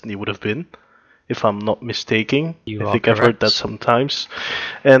original Destiny would have been, if I'm not mistaken. I think I've heard that sometimes.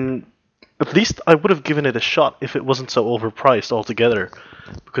 And at least I would have given it a shot if it wasn't so overpriced altogether.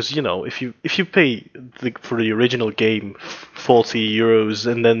 Because, you know, if you pay for the original game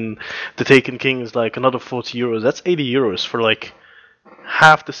 €40, and then the Taken King is like another €40, that's €80 for like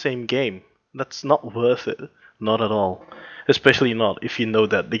half the same game. That's not worth it. Not at all. Especially not if you know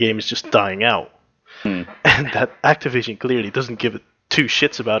that the game is just dying out. And that Activision clearly doesn't give it 2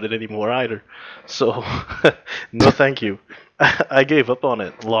 shits about it anymore either. So, no thank you. I gave up on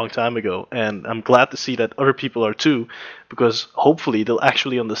it a long time ago, and I'm glad to see that other people are too, because hopefully they'll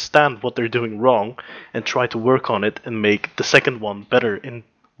actually understand what they're doing wrong and try to work on it and make the second one better in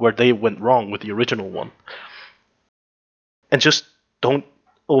where they went wrong with the original one. And just don't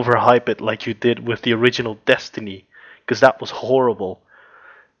overhype it like you did with the original Destiny, because that was horrible.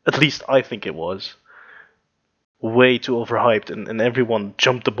 At least I think it was. Way too overhyped, and everyone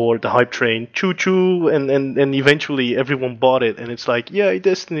jumped aboard the hype train, choo choo, and eventually everyone bought it, and it's like, yay,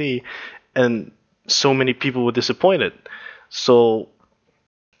 Destiny, and so many people were disappointed. So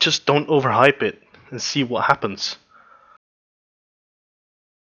just don't overhype it and see what happens.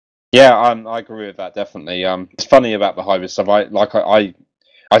 Yeah, I agree with that, definitely. It's funny about the hype and stuff.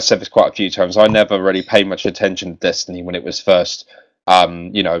 I said this quite a few times. I never really paid much attention to Destiny when it was first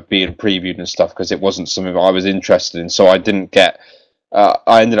being previewed and stuff, because it wasn't something that I was interested in. So I didn't get.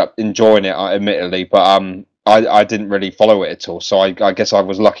 I ended up enjoying it, admittedly, but I didn't really follow it at all. So I guess I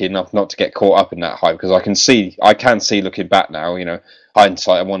was lucky enough not to get caught up in that hype, because I can see looking back now,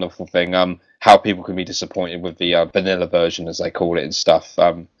 hindsight, a wonderful thing. How people can be disappointed with the vanilla version, as they call it, and stuff.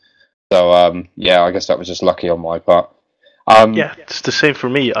 Yeah, I guess that was just lucky on my part. Yeah, it's the same for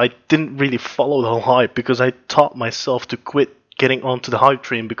me. I didn't really follow the whole hype because I taught myself to quit getting onto the hype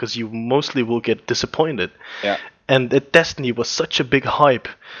train, because you mostly will get disappointed. Yeah. And Destiny was such a big hype.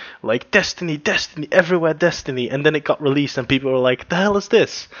 Like, Destiny, everywhere Destiny. And then it got released and people were like, the hell is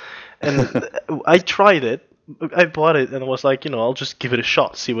this? And I tried it. I bought it and I was like, I'll just give it a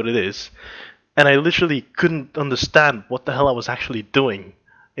shot, see what it is. And I literally couldn't understand what the hell I was actually doing.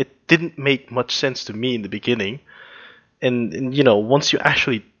 It didn't make much sense to me in the beginning. And once you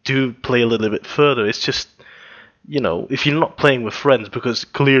actually do play a little bit further, it's just, if you're not playing with friends, because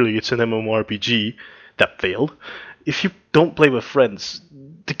clearly it's an MMORPG that failed, if you don't play with friends,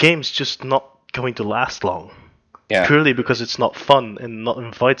 the game's just not going to last long. Yeah. Purely because it's not fun and not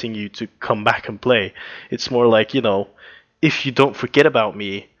inviting you to come back and play. It's more like, if you don't forget about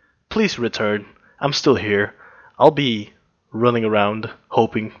me, please return. I'm still here. I'll be running around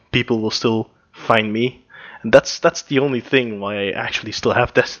hoping people will still find me. And that's the only thing why I actually still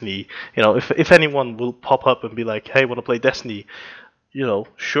have Destiny. If anyone will pop up and be like, hey, want to play Destiny?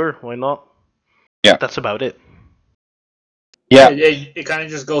 Sure, why not? Yeah. That's about it. Yeah. It kind of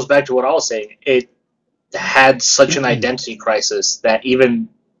just goes back to what I was saying. It had such an identity crisis that even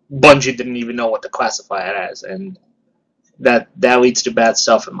Bungie didn't even know what to classify it as, and that leads to bad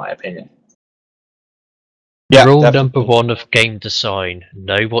stuff, in my opinion. Yeah, Rule definitely. number 1 of game design: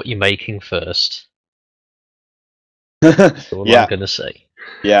 know what you're making first. Yeah. That's all I'm gonna say.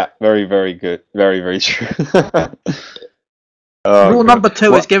 Yeah, very, very good. Very, very true. Rule number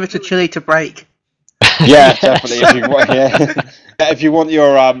 2 is give it to Chile to break. Yeah, definitely. If you want, if you want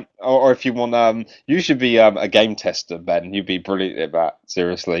your or if you want you should be a game tester, Ben. You'd be brilliant at that.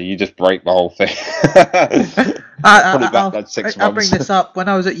 Seriously, you just break the whole thing. I'll bring this up. When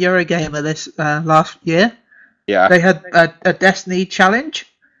I was at Eurogamer this last year, Yeah. they had a Destiny challenge.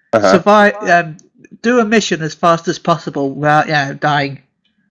 Uh-huh. Survive. Do a mission as fast as possible without dying.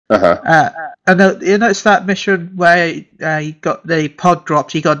 And you notice that mission where you got the pod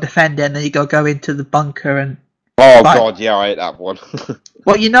drops, you got to defend it, and then you got to go into the bunker and. Oh God, yeah, I hate that one.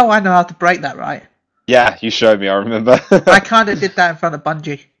 Well, I know how to break that, right? Yeah, you showed me. I remember. I kind of did that in front of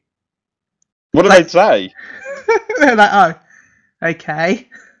Bungie. What did they say? They're like, oh, okay.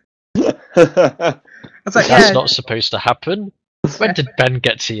 I was like, That's not supposed to happen. When did Ben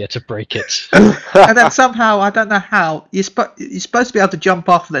get here to break it? And then somehow, I don't know how, you're supposed to be able to jump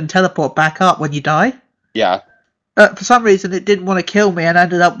off and teleport back up when you die. Yeah. For some reason, it didn't want to kill me and I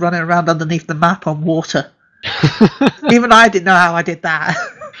ended up running around underneath the map on water. Even I didn't know how I did that.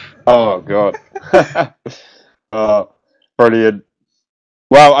 Oh God. Brilliant.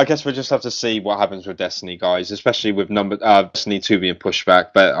 Well, I guess we'll just have to see what happens with Destiny, guys, especially with Destiny 2 being pushed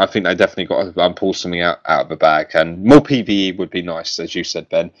back. But I think they definitely got to pull something out of the bag, and more PvE would be nice, as you said,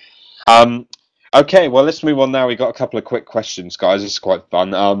 Ben. Okay, well, let's move on now. We got a couple of quick questions, guys. This is quite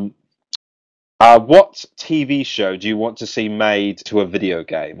fun. What TV show do you want to see made to a video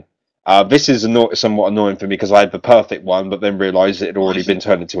game? This is somewhat annoying for me because I had the perfect one, but then realised it had already been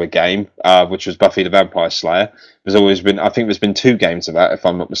turned into a game, which was Buffy the Vampire Slayer. I think there's been 2 games of that, if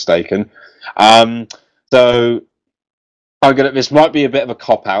I'm not mistaken. So this might be a bit of a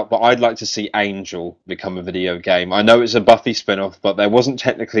cop-out, but I'd like to see Angel become a video game. I know it's a Buffy spin-off, but there wasn't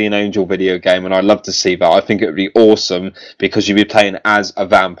technically an Angel video game, and I'd love to see that. I think it would be awesome because you'd be playing as a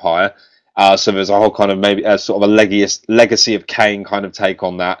vampire. So there's a whole kind of maybe a sort of a Legacy of Kain kind of take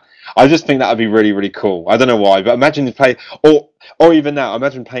on that. I just think that would be really, really cool. I don't know why, but imagine you play, or even now,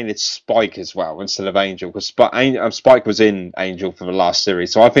 imagine playing it Spike as well instead of Angel, because Spike was in Angel for the last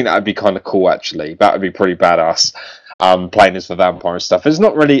series, so I think that would be kind of cool, actually. That would be pretty badass, playing as the vampire and stuff. It's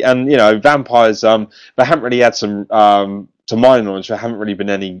not really, and, vampires, they haven't really had some, to my knowledge, there haven't really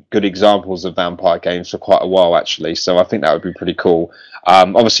been any good examples of vampire games for quite a while, actually, so I think that would be pretty cool.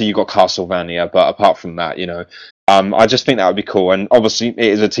 Obviously, you've got Castlevania, but apart from that, I just think that would be cool, and obviously it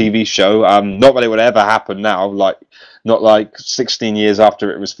is a TV show. Not that it would ever happen now, not like 16 years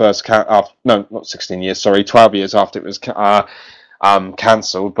after it was first not 16 years, sorry, 12 years after it was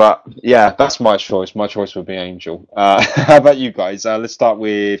cancelled. But yeah, that's my choice. My choice would be Angel. How about you guys? Let's start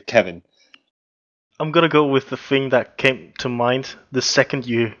with Kevin. I'm gonna go with the thing that came to mind the second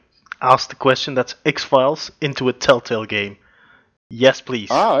you asked the question. That's X-Files into a Telltale game. Yes, please.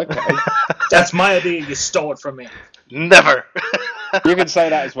 Oh, okay. That's my idea. You stole it from me. Never. You can say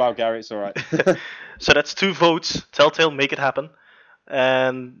that as well, Gary. It's all right. So that's 2 votes. Telltale, make it happen.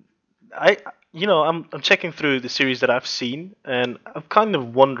 And I'm checking through the series that I've seen, and I kind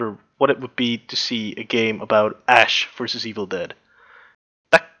of wonder what it would be to see a game about Ash versus Evil Dead.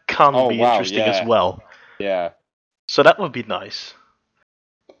 That can Oh, be wow, interesting yeah. as well. Yeah, So that would be nice.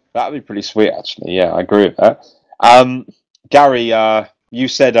 that'd be pretty sweet, actually. Yeah, I agree with that. Gary, you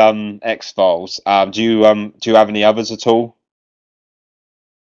said X-Files. Do you have any others at all?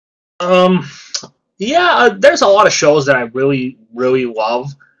 There's a lot of shows that I really, really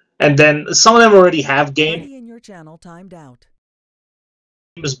love, and then some of them already have games, Party in your channel timed out.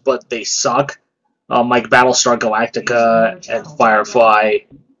 but they suck. Like Battlestar Galactica and Firefly.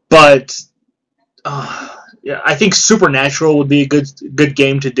 But I think Supernatural would be a good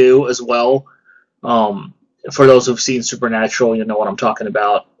game to do as well. For those who've seen Supernatural, you know what I'm talking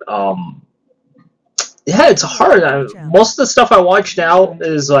about. It's hard. Most of the stuff I watch now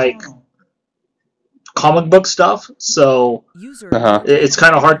is like comic book stuff, so it's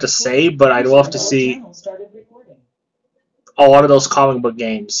kind of hard to say, but I'd love to see a lot of those comic book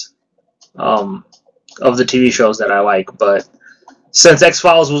games of the TV shows that I like. But since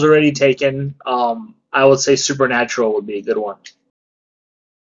X-Files was already taken, I would say Supernatural would be a good one.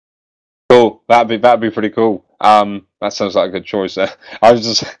 Cool. That'd be pretty cool. That sounds like a good choice there. I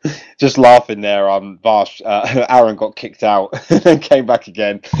was just laughing there. Vash, Aaron got kicked out and then came back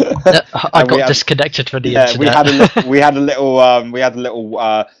again. I got disconnected from the internet. we had a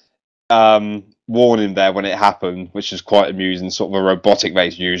little warning there when it happened, which is quite amusing. Sort of a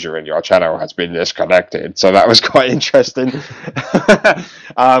robotic-based user in your channel has been disconnected, so that was quite interesting.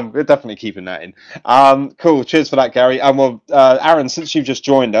 We're definitely keeping that in. Cool. Cheers for that, Gary. Aaron, since you've just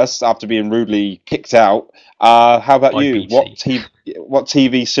joined us after being rudely kicked out, how about you? BT. What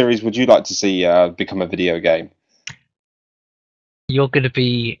TV series would you like to see become a video game? You're going to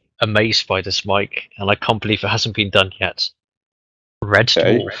be amazed by this, Mike, and I can't believe it hasn't been done yet. Red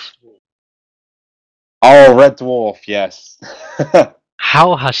Dwarf. Oh, Red Dwarf, yes.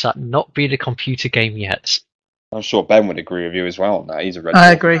 How has that not been a computer game yet? I'm sure Ben would agree with you as well on that. He's a Red Dwarf.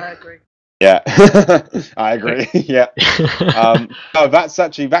 I agree. Yeah, I agree. Yeah. No,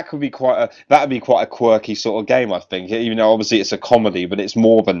 that could be that'd be quite a quirky sort of game, I think. Even though obviously it's a comedy, but it's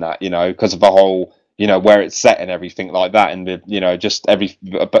more than that, because of the whole, where it's set and everything like that, and the, just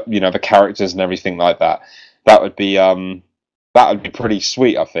the characters and everything like that. That would be pretty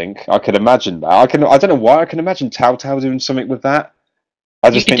sweet, I think. I could imagine that. I don't know why I can imagine Telltale doing something with that.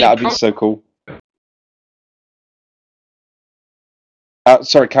 I just think that would be so cool.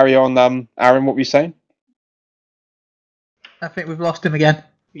 Sorry, carry on, Aaron. What were you saying? I think we've lost him again.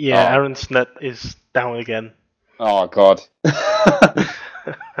 Yeah, Aaron's net is down again. Oh God.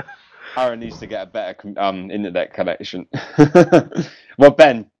 Aaron needs to get a better internet connection. Well,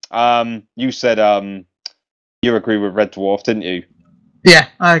 Ben, you said you agree with Red Dwarf, didn't you? Yeah,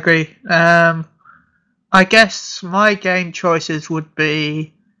 I agree. I guess my game choices would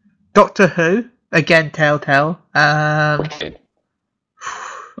be Doctor Who, again Telltale. I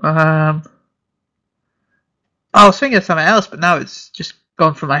was thinking of something else, but now it's just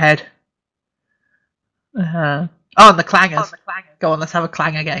gone from my head. And the Clangers. Go on, let's have a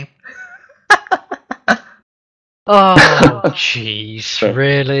Clanger game. Oh, jeez,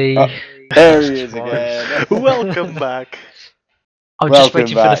 really? There he is again. Welcome back. I'm just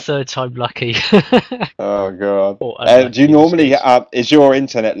waiting for the third time lucky. Oh God. Do you normally is your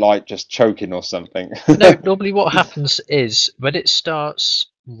internet like just choking or something? No, normally what happens is when it starts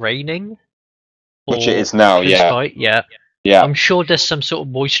raining, which it is now, yeah. Yeah. I'm sure there's some sort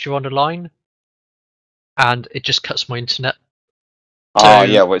of moisture on the line, and it just cuts my internet. Oh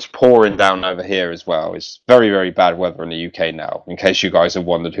yeah, well it's pouring down over here as well. It's very, very bad weather in the UK now. In case you guys have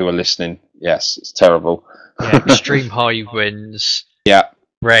wondered who are listening, yes, it's terrible. Yeah, extreme high winds. Yeah.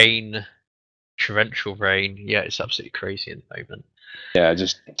 Rain, torrential rain. Yeah, it's absolutely crazy at the moment. Yeah,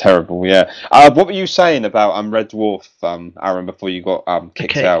 just terrible. Yeah. What were you saying about Red Dwarf, Aaron, before you got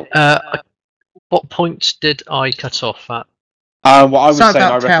kicked out? What point did I cut off at? What I was saying,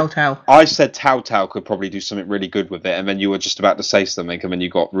 Telltale. I said Telltale could probably do something really good with it, and then you were just about to say something, and then you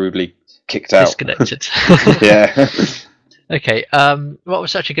got rudely kicked out. Disconnected. Yeah. Okay. What I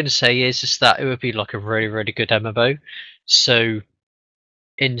was actually going to say is that it would be like a really, really good MMO. So,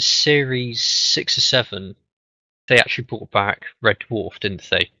 in series 6 or 7, they actually brought back Red Dwarf, didn't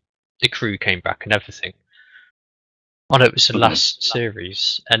they? The crew came back and everything. Oh no, it was the last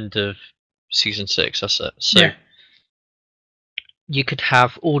series, end of season 6. That's it. So. Yeah. You could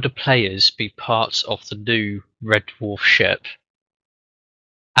have all the players be parts of the new Red Dwarf ship,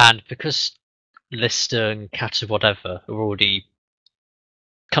 and because Lister and Cat or whatever are already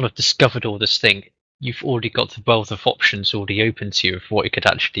kind of discovered all this thing, you've already got the wealth of options already open to you of what you could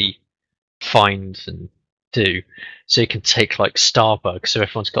actually find and do. So you can take like Starbug, so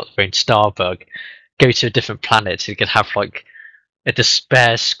everyone's got their own Starbug, go to a different planet, so you can have like a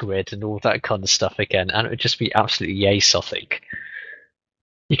despair squid and all that kind of stuff again, and it would just be absolutely ace, I think.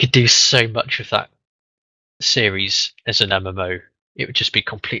 You could do so much of that series as an MMO. It would just be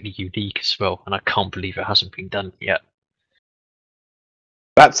completely unique as well, and I can't believe it hasn't been done yet.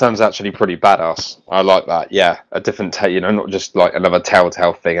 That sounds actually pretty badass. I like that. Yeah, a different, not just like another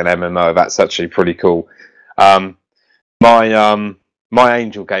Telltale thing, an MMO. That's actually pretty cool. My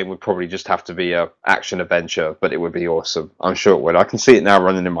Angel game would probably just have to be a action adventure, but it would be awesome. I'm sure it would. I can see it now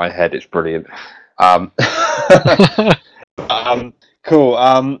running in my head. It's brilliant.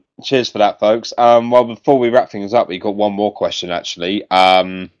 Cool. Cheers for that, folks. Well, before we wrap things up, we got one more question actually.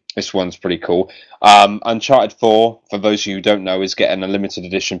 This one's pretty cool. Uncharted 4, for those of you who don't know, is getting a limited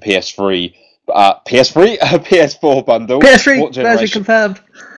edition PS4 bundle. PS3 version confirmed.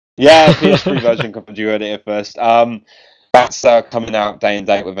 Yeah, PS3 version confirmed. You heard it here first. That's coming out day and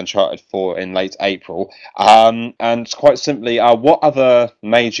date with Uncharted 4 in late April. And quite simply, what other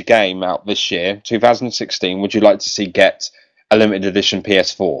major game out this year, 2016, would you like to see get a limited edition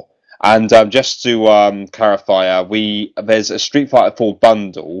PS4? And just to clarify, there's a Street Fighter 4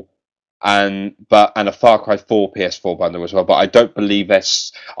 bundle and a Far Cry 4 PS4 bundle as well. But I don't believe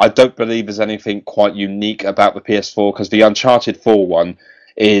there's anything quite unique about the PS4, because the Uncharted 4 one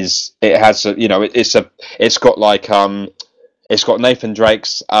it's got Nathan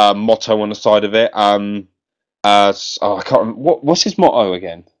Drake's motto on the side of it. I can't remember what's his motto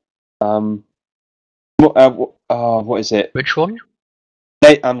again. What is it? Which one?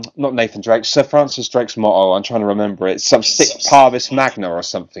 Not Nathan Drake, Sir Francis Drake's motto. I'm trying to remember it. It's some Sic Parvis Magna or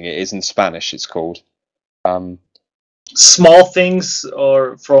something. It is in Spanish. It's called. Small things,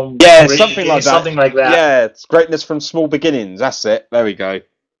 or from something like that. Something like that. Yeah, it's greatness from small beginnings. That's it. There we go.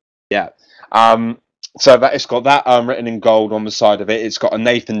 Yeah. So that it's got that written in gold on the side of it. It's got a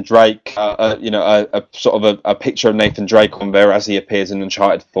Nathan Drake, a sort of a picture of Nathan Drake on there as he appears in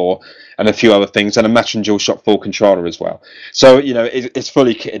Uncharted 4, and a few other things, and a matching DualShock 4 controller as well. So it's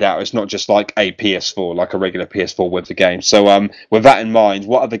fully kitted out. It's not just like a PS4, like a regular PS4 with the game. So with that in mind,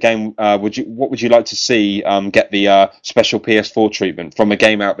 what other game what would you like to see get the special PS4 treatment from a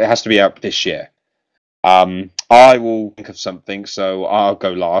game out? It has to be out this year. I will think of something, so I'll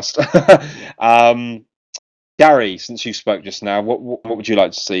go last. Gary, since you spoke just now, what would you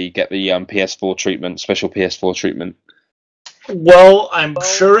like to see get the PS4 treatment, special PS4 treatment? Well, I'm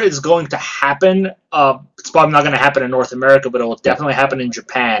sure it's going to happen. It's probably not going to happen in North America, but it will definitely happen in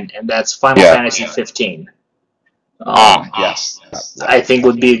Japan, and that's Final Fantasy 15. Yes. I think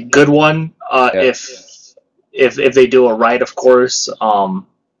would be a good one if they do it right, of course.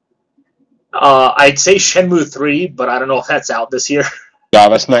 I'd say Shenmue 3, but I don't know if that's out this year. Yeah,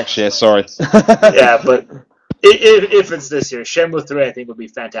 that's next year, sorry. Yeah, but if it's this year, Shenmue 3 I think would be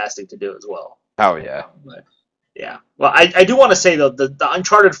fantastic to do as well. Oh, yeah. But, yeah. Well, I do want to say, though, the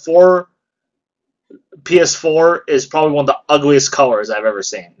Uncharted 4 PS4 is probably one of the ugliest colors I've ever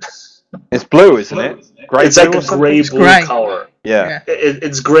seen. It's blue, isn't it? Gray it's like a gray-blue color. Yeah.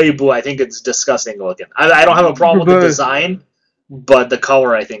 It's gray-blue. I think it's disgusting looking. I don't have a problem with the design, but the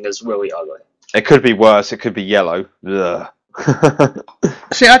color, I think, is really ugly. It could be worse. It could be yellow. Ugh.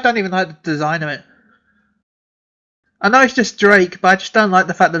 See, I don't even like the design of it. I know it's just Drake, but I just don't like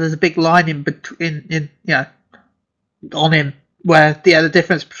the fact that there's a big line in between, on him, where the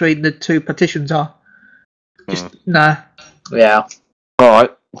difference between the two partitions are. No. Yeah. All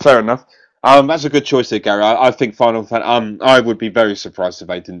right. Fair enough. That's a good choice there, Gary. I think Final Fantasy. I would be very surprised if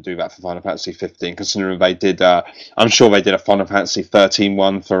they didn't do that for Final Fantasy 15, considering they did. I'm sure they did a Final Fantasy 13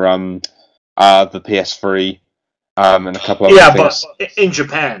 one for the PS3, and a couple of other things. But in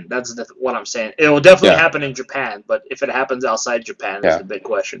Japan, that's what I'm saying. It will definitely happen in Japan, but if it happens outside Japan, that's the big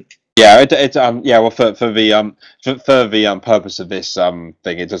question. Yeah, well, for the purpose of this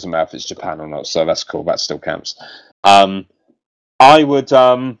thing, it doesn't matter if it's Japan or not, so that's cool. That still counts.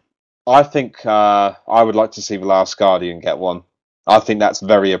 I think I would like to see The Last Guardian get one. I think that's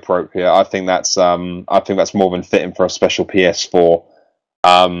very appropriate. I think that's more than fitting for a special PS4.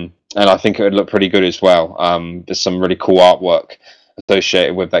 And I think it would look pretty good as well. There's some really cool artwork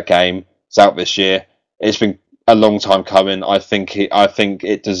associated with that game. It's out this year. It's been a long time coming. I think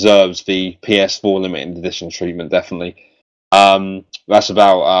it deserves the PS4 limited edition treatment, definitely. That's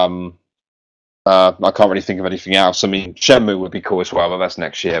about. I can't really think of anything else. I mean, Shenmue would be cool as well, but that's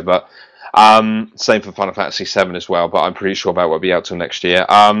next year. But same for Final Fantasy 7 as well. But I'm pretty sure that won't be out till next year.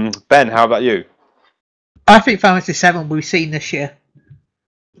 Ben, how about you? I think Final Fantasy 7 will be seen this year.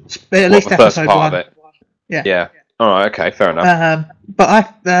 At least the first episode part 1. of it. Yeah. All right. Okay. Fair enough.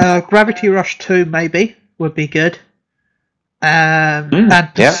 But Gravity Rush 2 maybe would be good. And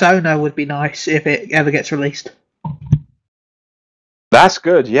Persona would be nice if it ever gets released. That's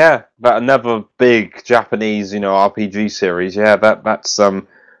good. Yeah. But another big Japanese, RPG series. Yeah. That's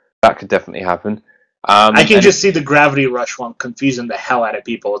that could definitely happen. I can just see the Gravity Rush one confusing the hell out of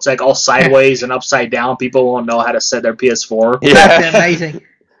people. It's like all sideways and upside down. People won't know how to set their PS4. Yeah. That'd be amazing.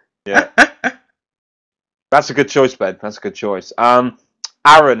 Yeah. That's a good choice, Ben. That's a good choice.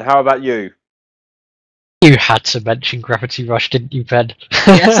 Aaron, how about you? You had to mention Gravity Rush, didn't you, Ben?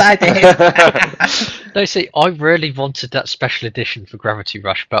 Yes, I did. No, see, I really wanted that special edition for Gravity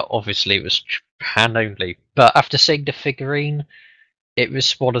Rush, but obviously it was Japan only. But after seeing the figurine, it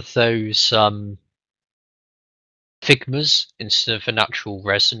was one of those Figmas instead of an actual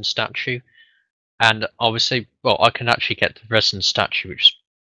resin statue. And obviously, I can actually get the resin statue, which is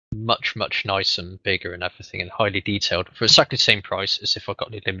much, much nicer and bigger and everything and highly detailed for exactly the same price as if I got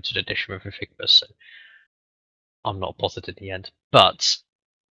the limited edition with a Figma. So I'm not bothered in the end. But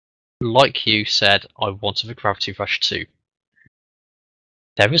like you said, I wanted a Gravity Rush 2.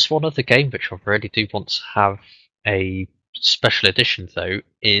 There is one other game which I really do want to have a special edition, though,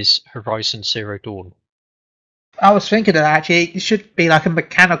 is Horizon Zero Dawn. I was thinking of that, actually. It should be like a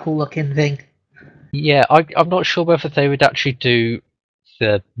mechanical looking thing. Yeah, I'm not sure whether they would actually do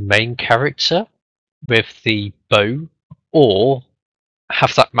the main character with the bow or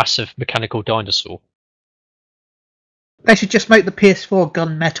have that massive mechanical dinosaur. They should just make the PS4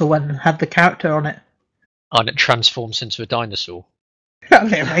 gunmetal and have the character on it. And it transforms into a dinosaur.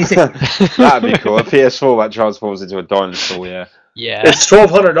 That'd be amazing. That'd be cool. A PS4 that transforms into a dinosaur, yeah. Yeah. It's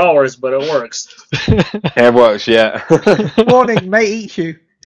 $1,200, but it works. Yeah, it works, yeah. Warning, may eat you.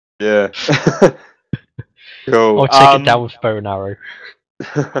 Yeah. Cool. I'll take it down with bow and arrow.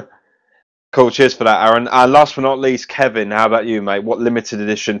 Cool, cheers for that, Aaron. Last but not least, Kevin, how about you, mate? What limited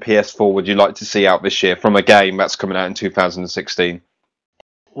edition PS4 would you like to see out this year from a game that's coming out in 2016?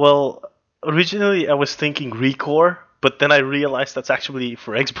 Well, originally I was thinking Recore, but then I realized that's actually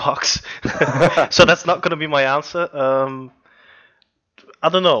for Xbox. So that's not going to be my answer. I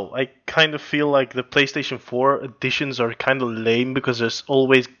don't know. I kind of feel like the PlayStation 4 editions are kind of lame because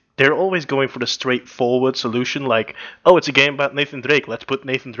they're always going for the straightforward solution, like, oh, it's a game about Nathan Drake, let's put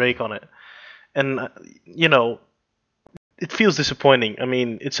Nathan Drake on it. And, it feels disappointing. I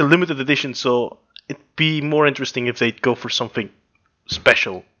mean, it's a limited edition, so it'd be more interesting if they'd go for something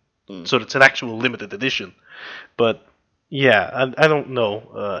special. So it's an actual limited edition. But, yeah, I don't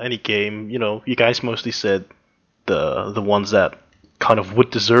know any game. You guys mostly said the ones that kind of would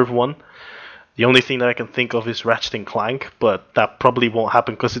deserve one. The only thing that I can think of is Ratchet & Clank, but that probably won't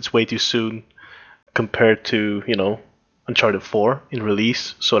happen because it's way too soon compared to, Uncharted 4 in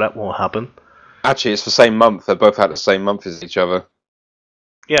release, so that won't happen. Actually, it's the same month. They both had the same month as each other.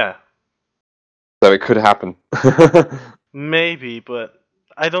 Yeah. So it could happen. Maybe, but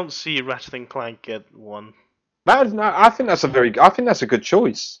I don't see Ratchet & Clank get one. I think that's a good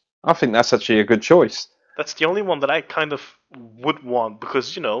choice. I think that's actually a good choice. That's the only one that I kind of would want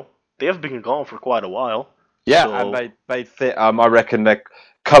because, they have been gone for quite a while. Yeah, so... and they fit. I reckon they're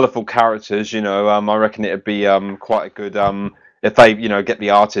colourful characters. I reckon it'd be quite a good. If they get the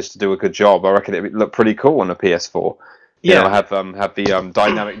artist to do a good job, I reckon it would look pretty cool on a PS4. Yeah, have the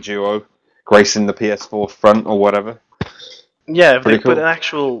dynamic duo gracing the PS4 front or whatever. Yeah, if pretty they cool. put an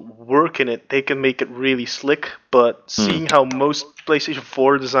actual work in it, they can make it really slick. But seeing how most PlayStation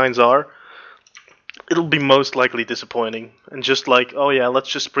 4 designs are, it'll be most likely disappointing. And just like, oh yeah, let's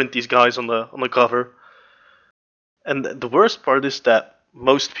just print these guys on the cover. And the worst part is that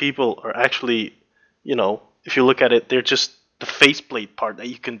most people are actually, if you look at it, they're just the faceplate part that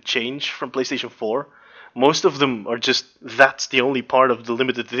you can change from PlayStation 4. Most of them are just, that's the only part of the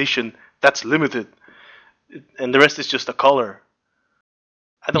limited edition that's limited. And the rest is just a color.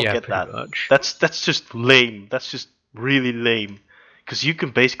 I don't get that. Much. That's just lame. That's just really lame. Because you can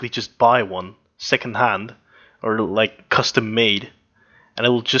basically just buy one second hand or like custom made, and it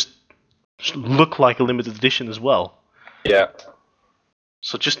will just look like a limited edition as well. Yeah.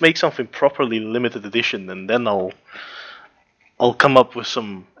 So just make something properly limited edition, and then I'll come up with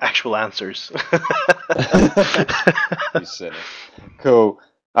some actual answers. You silly. Cool.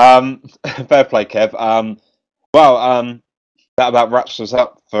 Fair play, Kev. That about wraps us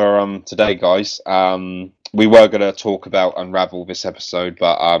up for today, guys. We were going to talk about Unravel this episode,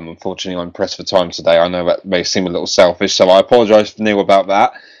 but unfortunately I'm pressed for time today. I know that may seem a little selfish, so I apologise to Neil about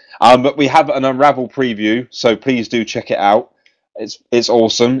that. But we have an Unravel preview, so please do check it out. it's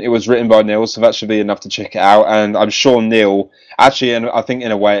awesome. It was written by Neil, so that should be enough to check it out. And I'm sure Neil, actually, and I think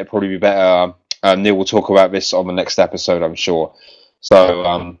in a way it'd probably be better. Neil will talk about this on the next episode, I'm sure.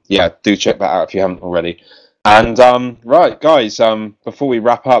 So yeah, do check that out if you haven't already. And right, guys, before we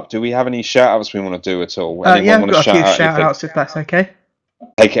wrap up, do we have any shout outs we want to do at all? Yeah, I've got a few shout outs if that's okay.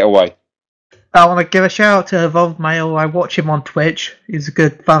 Take it away. I want to give a shout out to Evolved Mail. I watch him on Twitch. He's a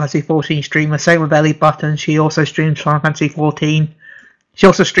good Fantasy 14 streamer. Same with Ellie Button. She also streams Final Fantasy 14. She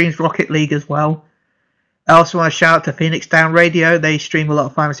also streams Rocket League as well. I also want to shout out to Phoenix Down Radio. They stream a lot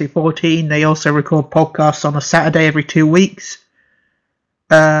of Fantasy 14. They also record podcasts on a Saturday every 2 weeks.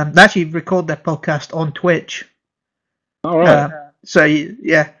 They actually record their podcast on Twitch. All right. So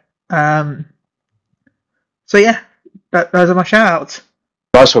yeah. Those are my shout outs.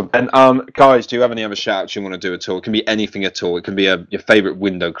 Nice one. And guys, do you have any other shout outs you want to do at all? It can be anything at all. It can be your favourite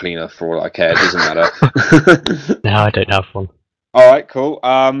window cleaner for all I care. It doesn't matter. No, I don't have one. All right, cool.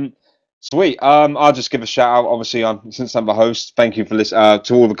 Sweet. I'll just give a shout out. Obviously, since I'm the host, thank you for listening.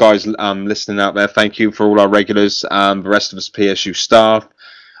 To all the guys listening out there, thank you for all our regulars. The rest of us PSU staff.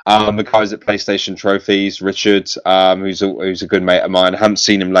 The guys at PlayStation Trophies, Richard, who's a good mate of mine. I haven't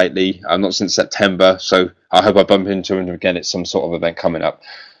seen him lately, not since September, so I hope I bump into him again at some sort of event coming up.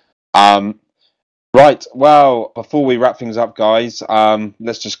 Right, well, before we wrap things up, guys,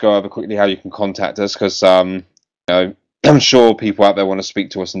 let's just go over quickly how you can contact us, because you know, I'm sure people out there want to speak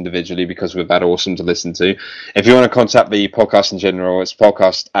to us individually because we're that awesome to listen to. If you want to contact the podcast in general, it's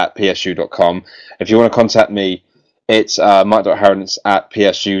podcast@psu.com. If you want to contact me, it's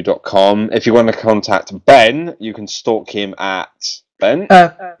mike.harrens@psu.com. If you want to contact Ben, you can stalk him at Ben.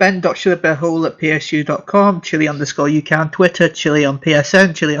 Ben.sugarbearhall@psu.com, Chili_UK on Twitter, Chili on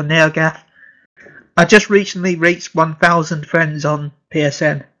PSN, Chili on NailGaff. I just recently reached 1,000 friends on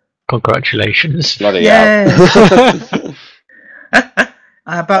PSN. Congratulations. Bloody Yeah. hell.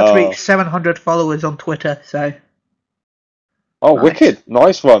 I'm about to reach 700 followers on Twitter, so. Oh, Nice. wicked.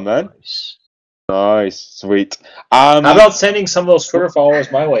 Nice one, man. Nice. Nice. Sweet. How about sending some of those Twitter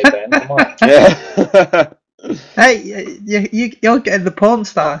followers my way, Ben? Come on. Yeah. Hey, you're getting the porn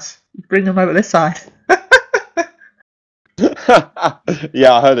stars. Bring them over this side.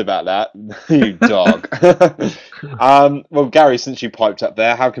 Yeah, I heard about that. You dog. Well, Gary, since you piped up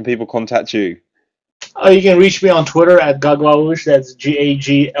there, how can people contact you? You can reach me on Twitter at Gaglaush, that's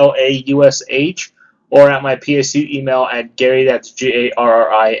GAGLAUSH, or at my PSU email at Gary, that's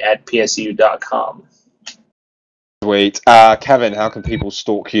GARRI @PSU.com. Sweet. Kevin, how can people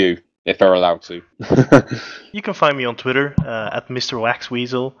stalk you if they're allowed to? You can find me on Twitter at Mr.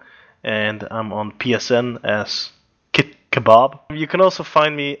 Waxweasel, and I'm on PSN as Kit Kebab. You can also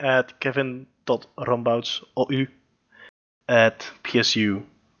find me at kevin.rombouts.ou at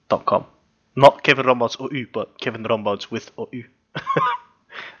psu.com. Not Kevin Rombouts OU, but Kevin Rombouts with OU.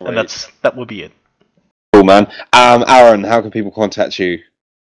 And that would be it. Cool, man. Aaron, how can people contact you?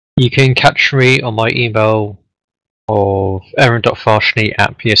 You can catch me on my email of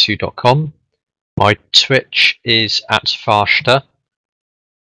aaron.farshni@psu.com. My Twitch is @Farshta.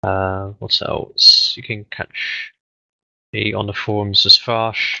 What else? You can catch me on the forums as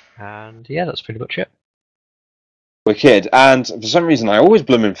Farsh, and yeah, that's pretty much it. Wicked. And for some reason, I always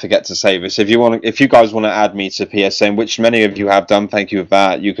blooming forget to say this. If you guys want to add me to PSN, which many of you have done, thank you for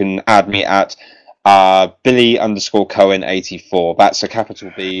that. You can add me at Billy_Cohen84. That's a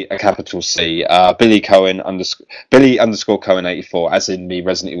capital B, a capital C. Billy_Cohen84, as in the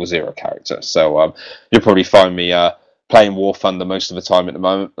Resident Evil 0 character. So you'll probably find me playing War Thunder most of the time at the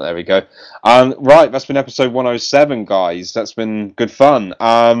moment. There we go. Right, that's been episode 107, guys. That's been good fun.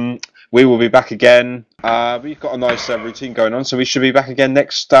 We will be back again. We've got a nice routine going on, so we should be back again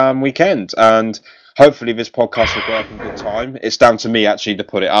next weekend. And hopefully this podcast will go up in good time. It's down to me, actually, to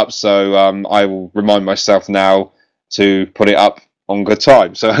put it up. So I will remind myself now to put it up on good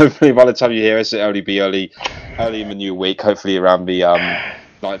time. So hopefully by the time you hear us, it'll only be early in the new week, hopefully around the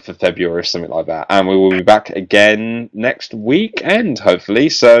 9th of February or something like that. And we will be back again next weekend, hopefully.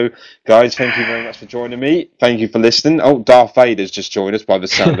 So, guys, thank you very much for joining me. Thank you for listening. Oh, Darth Vader's just joined us by the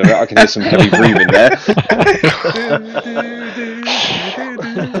sound of it. I can hear some heavy breathing there.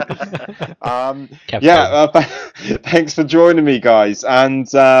 Thanks for joining me, guys. And,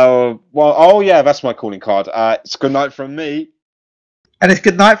 that's my calling card. It's good night from me. And it's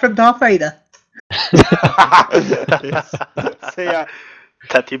good night from Darth Vader. See ya.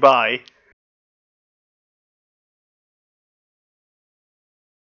 Tatty bye.